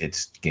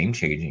 It's game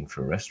changing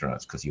for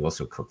restaurants because you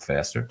also cook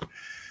faster.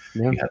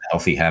 You have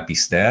healthy, happy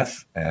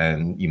staff,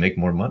 and you make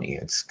more money.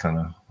 It's kind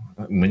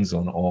of wins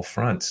on all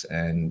fronts.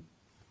 And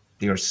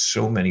there are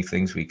so many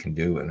things we can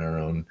do in our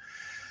own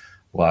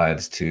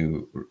lives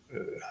to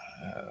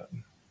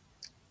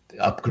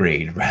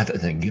upgrade rather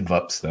than give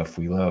up stuff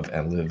we love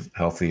and live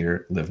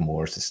healthier, live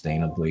more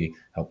sustainably,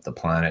 help the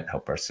planet,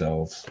 help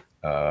ourselves.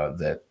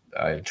 That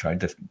I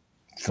tried to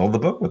fill the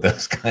book with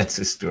those kinds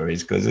of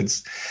stories because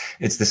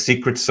it's the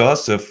secret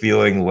sauce of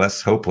feeling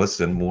less hopeless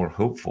and more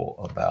hopeful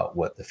about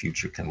what the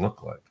future can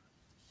look like.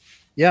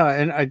 Yeah,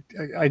 and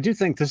I do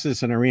think this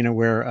is an arena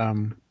where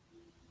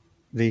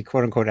the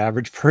quote unquote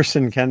average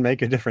person can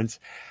make a difference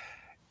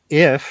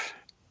if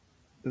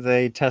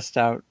they test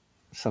out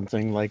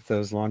something like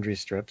those laundry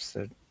strips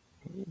that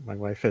my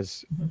wife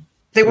has.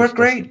 They work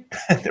great.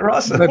 They're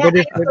awesome. But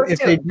if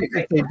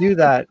they do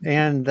that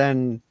and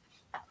then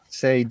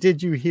say,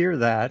 did you hear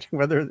that?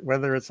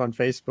 Whether it's on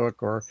Facebook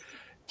or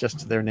just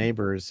to their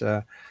neighbors,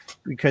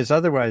 because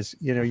otherwise,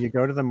 you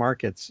go to the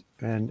markets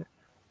and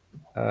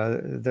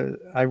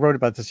I wrote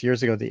about this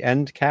years ago, the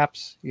end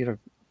caps,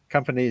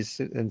 companies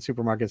and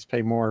supermarkets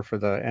pay more for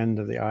the end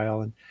of the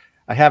aisle. And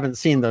I haven't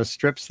seen those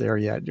strips there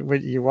yet.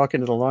 When you walk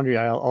into the laundry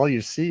aisle, all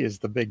you see is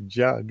the big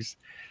jugs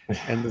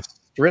and the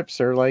strips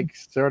are like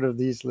sort of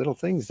these little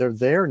things. They're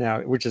there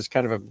now, which is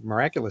kind of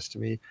miraculous to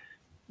me,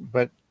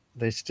 but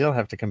they still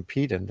have to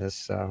compete in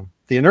this.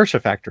 The inertia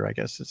factor, I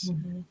guess, is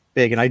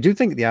big. And I do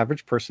think the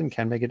average person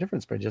can make a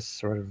difference by just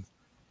sort of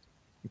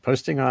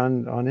posting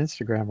on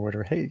Instagram or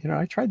whatever. Hey,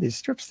 I tried these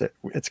strips that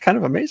it's kind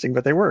of amazing,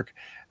 but they work.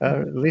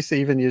 Lisa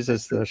even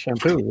uses the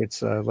shampoo.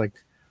 It's like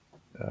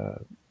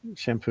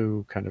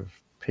shampoo kind of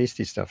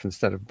pasty stuff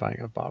instead of buying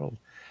a bottle.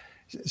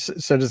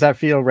 So does that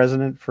feel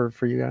resonant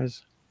for you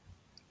guys?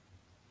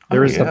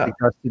 There is something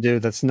for us to do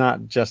that's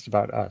not just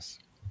about us.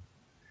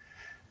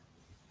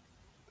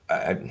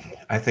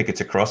 I think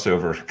it's a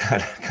crossover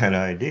kind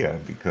of idea,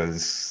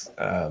 because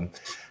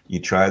you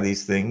try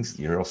these things.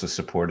 You're also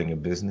supporting a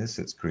business.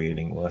 It's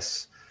creating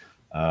less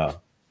of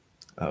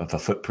a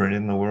footprint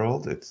in the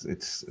world.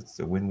 It's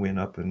a win-win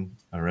up and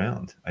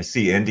around. I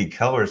see Andy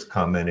Keller's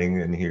commenting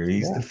in here.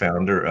 He's the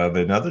founder of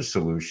another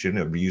solution,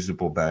 a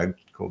reusable bag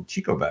called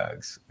Chico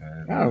bags.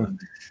 And,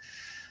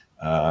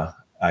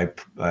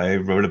 I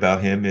wrote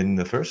about him in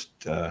the first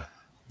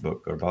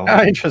book or volume.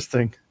 Oh,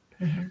 interesting.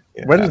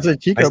 Yeah. What is a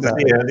Chico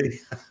bag? Andy.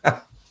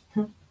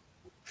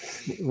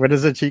 What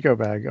is a Chico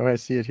bag? Oh, I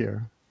see it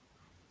here.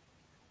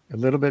 A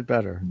little bit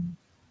better.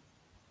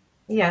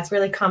 Yeah, it's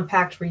really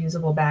compact,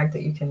 reusable bag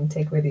that you can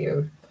take with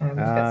you.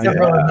 Got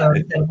several of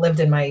those that have lived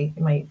in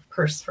my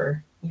purse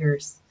for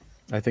years.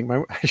 I think my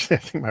wife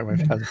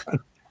has one.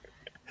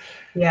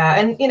 Yeah,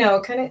 and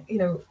kind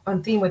of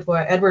on theme with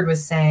what Edward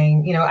was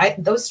saying,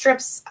 those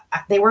strips,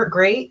 they work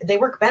great. They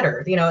work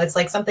better. It's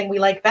like something we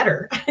like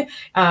better.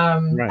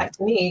 To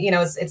me,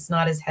 it's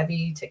not as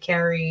heavy to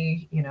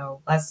carry.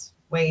 Less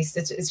waste.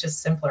 It's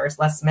just simpler. It's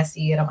less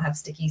messy. I don't have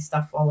sticky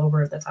stuff all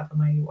over the top of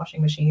my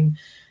washing machine.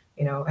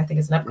 I think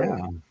it's an upgrade.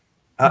 Yeah.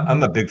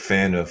 I'm a big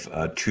fan of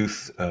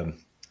tooth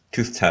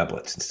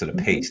tablets instead of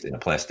paste in a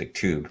plastic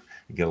tube.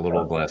 You get a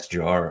little glass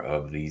jar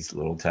of these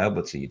little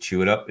tablets, and you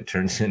chew it up. It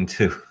turns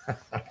into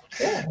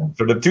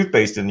sort of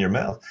toothpaste in your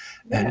mouth.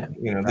 Yeah.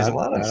 And there's a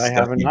lot of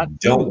stuff you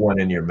don't want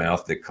in your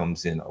mouth that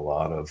comes in a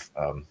lot of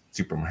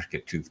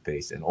supermarket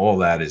toothpaste, and all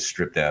that is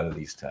stripped out of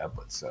these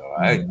tablets. So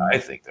I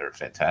think they're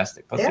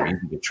fantastic. Plus, they're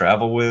easy to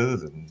travel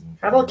with. And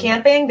travel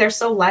camping, they're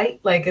so light.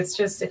 Like, it's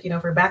just, if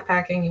for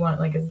backpacking, you want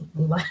like as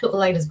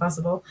light as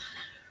possible.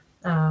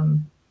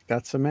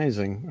 That's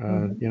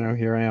amazing.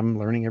 Here I am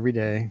learning every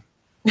day.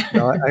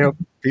 Well, I hope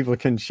people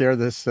can share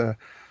this.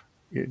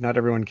 Not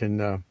everyone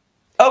can.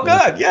 Oh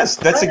God, yes,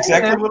 that's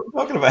exactly what I'm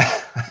talking about.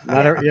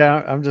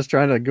 I'm just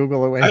trying to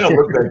Google away. I don't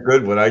look that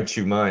good when I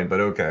chew mine,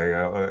 but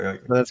okay.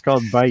 That's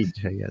called Bite,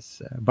 I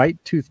guess.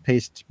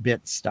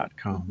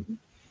 BiteToothpasteBits.com.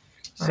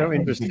 So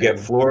interesting. You get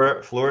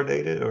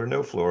fluoridated or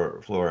no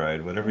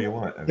fluoride, whatever you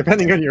want.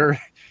 Depending on your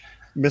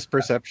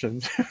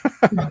misperceptions.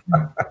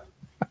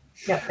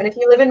 Yeah, and if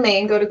you live in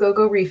Maine, go to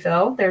Go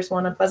Refill. There's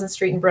one on Pleasant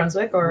Street in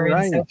Brunswick or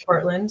in South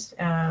Portland.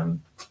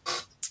 And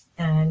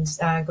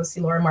go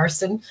see Laura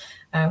Marston,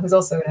 who's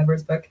also in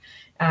Edward's book.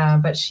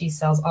 But she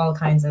sells all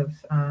kinds of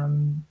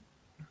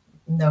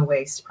no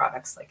waste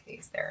products like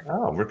these there.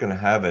 Oh, we're going to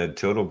have a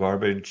total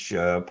garbage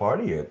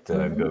party at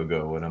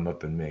Go when I'm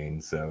up in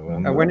Maine. So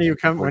when are you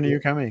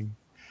coming?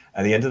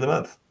 At the end of the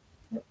month.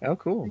 Oh,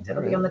 cool.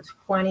 It'll be on the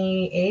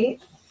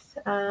 28th.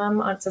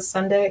 It's a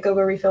Sunday at Go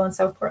Refill in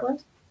South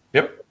Portland.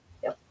 Yep.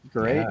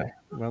 Great. Yeah.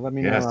 Well, let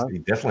me know. Yes, you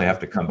definitely have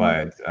to come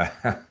by.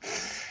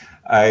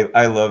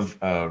 I love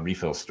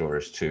refill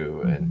stores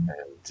too, and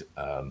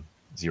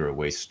zero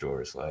waste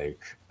stores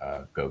like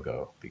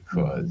Go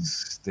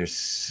because there's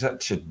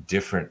such a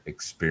different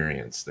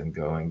experience than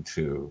going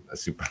to a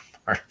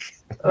supermarket.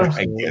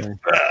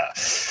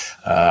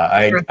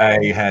 I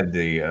had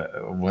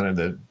one of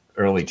the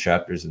early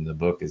chapters in the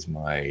book is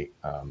my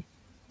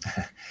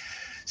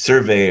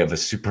survey of a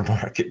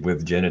supermarket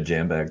with Jenna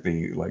Jambak,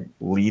 the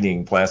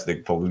leading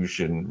plastic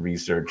pollution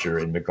researcher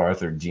and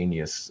MacArthur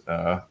genius,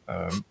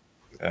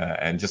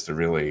 and just a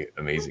really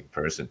amazing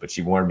person. But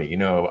she warned me, a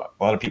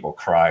lot of people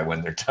cry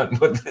when they're done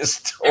with this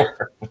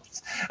store.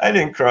 I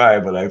didn't cry,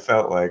 but I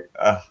felt like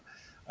I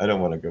don't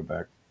want to go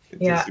back to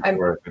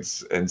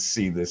supermarkets and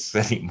see this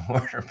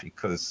anymore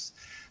because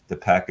the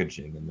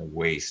packaging and the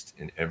waste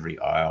in every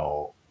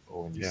aisle,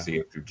 when you see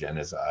it through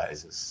Jenna's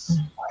eyes, is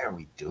why are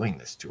we doing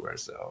this to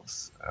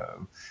ourselves?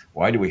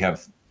 Why do we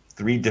have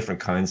 3 different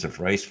kinds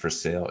of rice for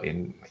sale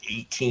in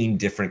 18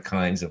 different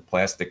kinds of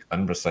plastic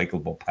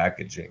unrecyclable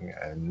packaging?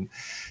 And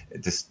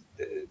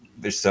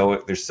they're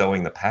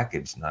selling the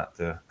package, not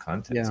the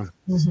content. Yeah.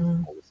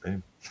 All the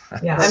same.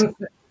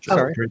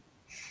 Sorry.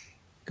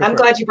 I'm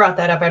glad you brought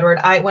that up, Edward.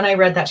 When I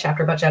read that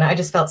chapter about Jenna, I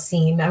just felt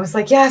seen. I was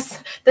like,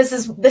 yes, this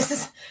is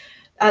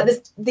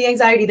the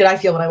anxiety that I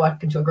feel when I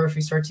walk into a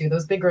grocery store too,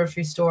 those big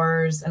grocery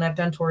stores. And I've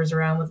done tours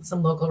around with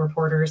some local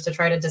reporters to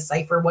try to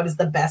decipher what is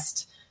the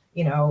best,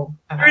 Here's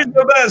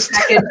the best.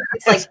 Package.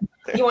 It's like,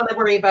 you want to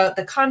worry about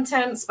the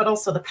contents, but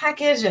also the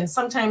package. And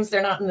sometimes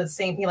they're not in the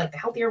same, the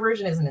healthier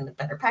version isn't in the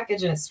better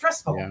package and it's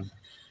stressful. Yeah.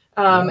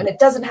 And it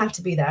doesn't have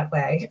to be that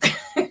way.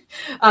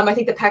 I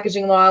think the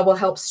packaging law will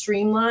help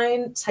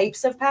streamline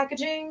types of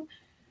packaging,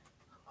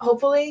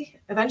 hopefully,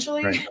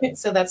 eventually. Right.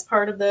 So that's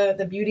part of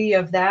the beauty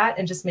of that,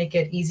 and just make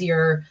it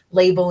easier.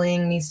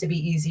 Labeling needs to be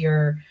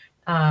easier.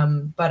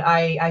 But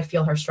I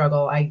feel her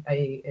struggle.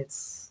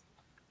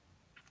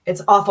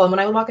 It's awful. And when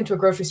I walk into a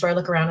grocery store, I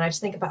look around and I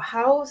just think about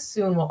how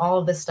soon will all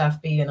of this stuff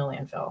be in a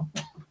landfill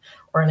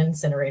or an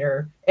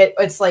incinerator.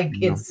 It's like,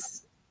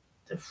 it's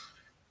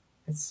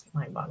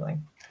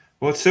mind-boggling.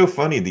 Well, it's so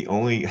funny.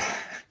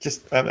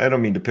 just, I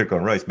don't mean to pick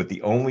on rice, but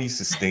the only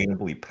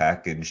sustainably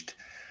packaged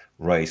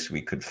rice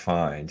we could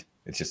find,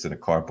 it's just in a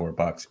cardboard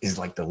box, is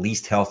like the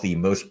least healthy,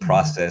 most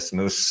processed,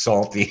 most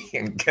salty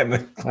and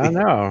chemically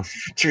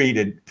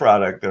treated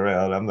product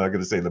around. I'm not going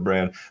to say the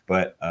brand,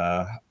 but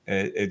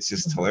it's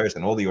just hilarious.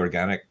 And all the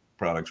organic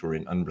products were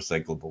in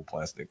unrecyclable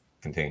plastic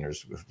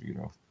containers with, you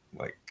know,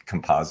 like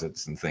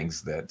composites and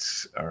things that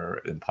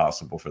are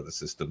impossible for the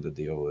system to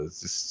deal with.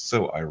 It's just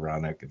so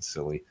ironic and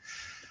silly.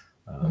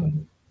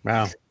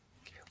 Wow.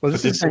 Well,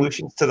 but there's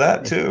solutions to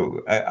that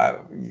too.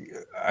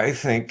 I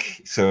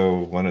think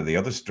so. One of the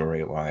other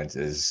storylines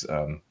is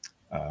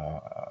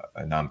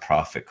a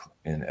nonprofit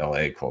in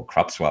LA called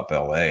Crop Swap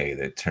LA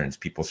that turns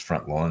people's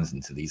front lawns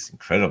into these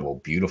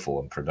incredible, beautiful,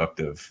 and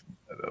productive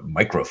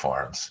micro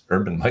farms,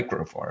 urban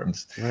micro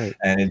farms. Right.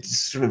 And it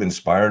sort of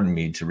inspired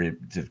me to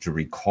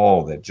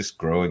recall that just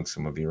growing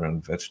some of your own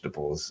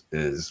vegetables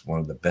is one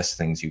of the best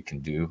things you can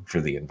do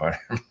for the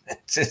environment.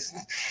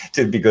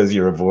 Because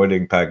you're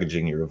avoiding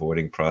packaging, you're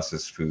avoiding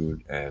processed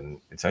food,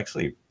 and it's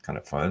actually kind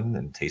of fun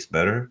and tastes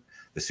better.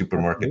 The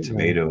supermarket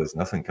tomato is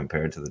nothing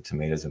compared to the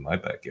tomatoes in my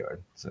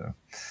backyard. So,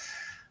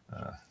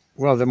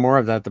 well, the more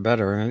of that, the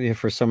better.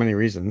 For so many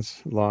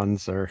reasons,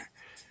 lawns are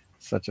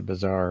such a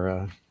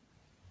bizarre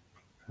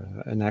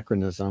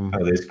anachronism.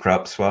 Oh, there's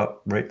Crop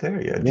Swap right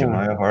there. Yeah,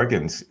 Jemiah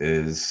Hargens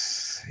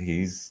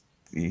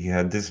he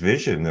had this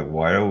vision that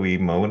why are we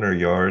mowing our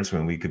yards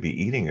when we could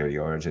be eating our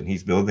yards? And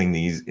he's building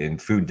these in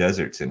food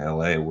deserts in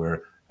LA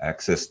where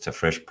access to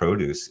fresh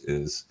produce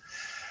is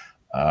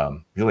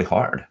really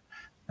hard.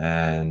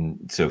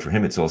 And so for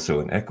him, it's also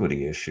an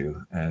equity issue.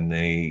 And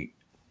they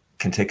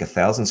can take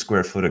 1,000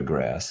 square foot of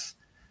grass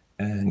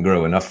and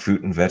grow enough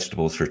fruit and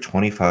vegetables for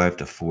 25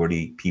 to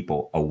 40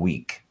 people a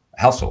week,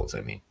 households,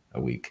 I mean,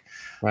 a week.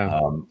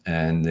 Wow.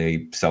 And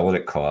they sell it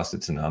at cost.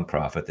 It's a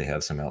nonprofit. They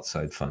have some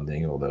outside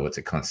funding, although it's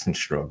a constant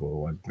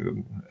struggle,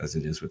 as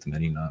it is with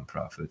many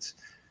nonprofits.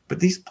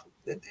 But he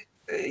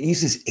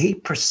uses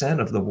 8%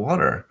 of the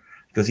water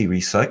because he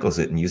recycles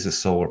it and uses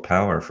solar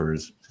power for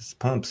his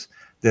pumps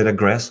that a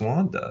grass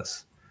lawn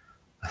does,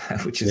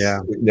 which is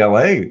in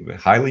LA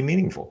highly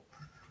meaningful.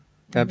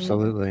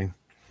 Absolutely.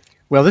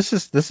 Well, this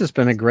has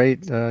been a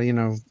great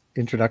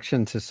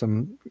introduction to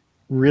some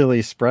really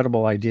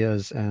spreadable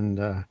ideas,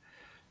 and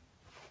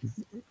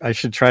I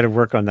should try to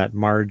work on that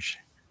marge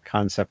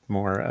concept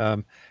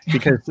more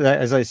because,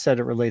 as I said,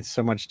 it relates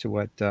so much to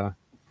what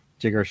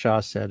Jigar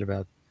Shah said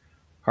about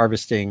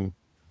harvesting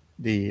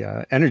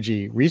the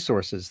energy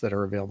resources that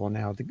are available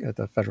now at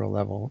the federal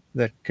level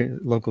that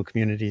local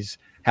communities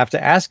have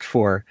to ask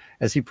for.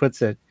 As he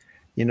puts it,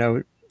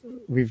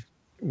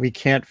 we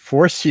can't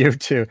force you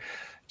to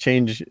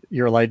change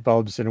your light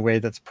bulbs in a way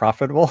that's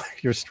profitable,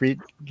 your street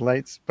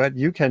lights, but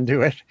you can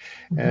do it,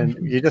 and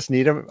you just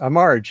need a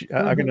marge.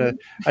 I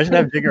should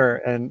have Jigar,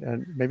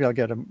 and maybe I'll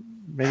get him.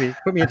 Maybe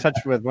put me in touch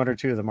with one or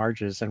two of the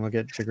marges, and we'll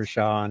get Jigar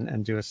Shah on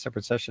and do a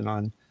separate session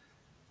on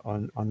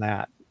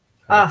that.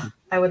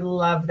 I would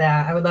love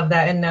that. I would love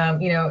that. And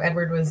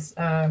Edward was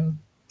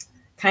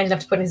kind enough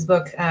to put in his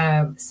book,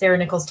 Sarah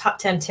Nichols' Top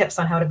 10 Tips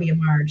on How to Be a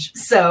Marge.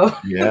 So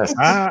yes,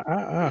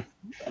 I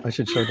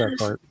should show that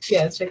part.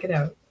 Yeah, check it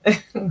out.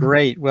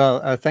 Great.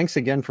 Well, thanks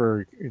again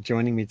for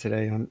joining me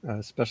today,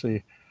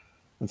 especially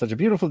on such a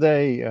beautiful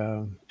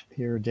day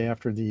here, day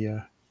after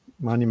the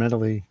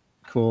monumentally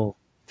cool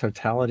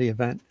totality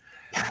event.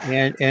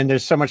 And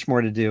there's so much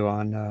more to do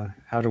on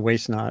how to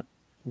waste not,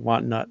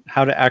 want not,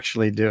 how to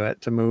actually do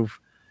it, to move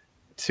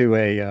to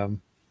a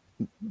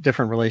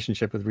different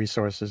relationship with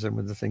resources and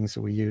with the things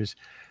that we use,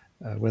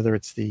 whether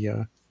it's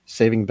the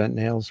saving bent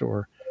nails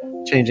or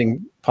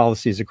changing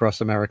policies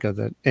across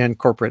America and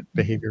corporate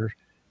behavior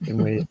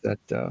in ways that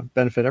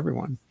benefit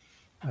everyone.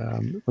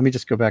 Let me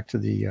just go back to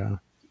the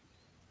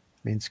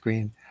main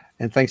screen.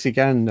 And thanks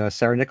again,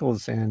 Sarah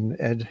Nichols and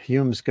Ed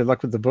Humes. Good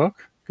luck with the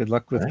book. Good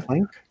luck with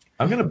Clink.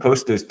 I'm going to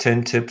post those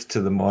 10 tips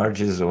to the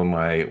marges on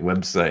my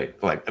website,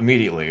 like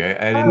immediately.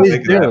 I didn't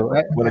think of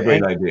that. What a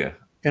great idea.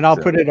 And I'll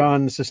put it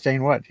on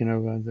Sustain What,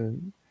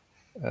 the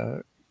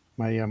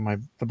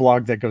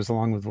blog that goes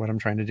along with what I'm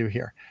trying to do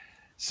here.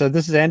 So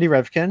this is Andy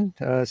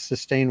Revkin.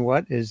 Sustain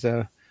What is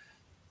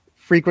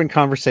frequent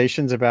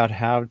conversations about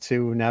how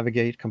to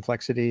navigate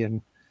complexity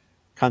and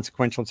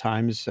consequential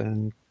times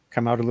and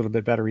come out a little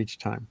bit better each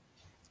time.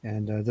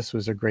 And this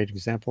was a great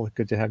example.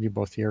 Good to have you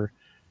both here.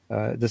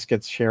 This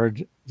gets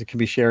shared. It can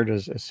be shared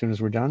as soon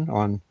as we're done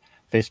on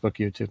Facebook,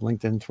 YouTube,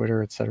 LinkedIn,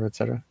 Twitter, et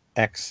cetera,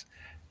 X.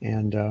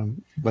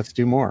 And let's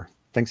do more.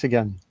 Thanks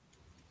again.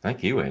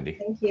 Thank you, Andy.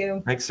 Thank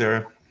you. Thanks,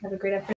 Sarah. Have a great afternoon.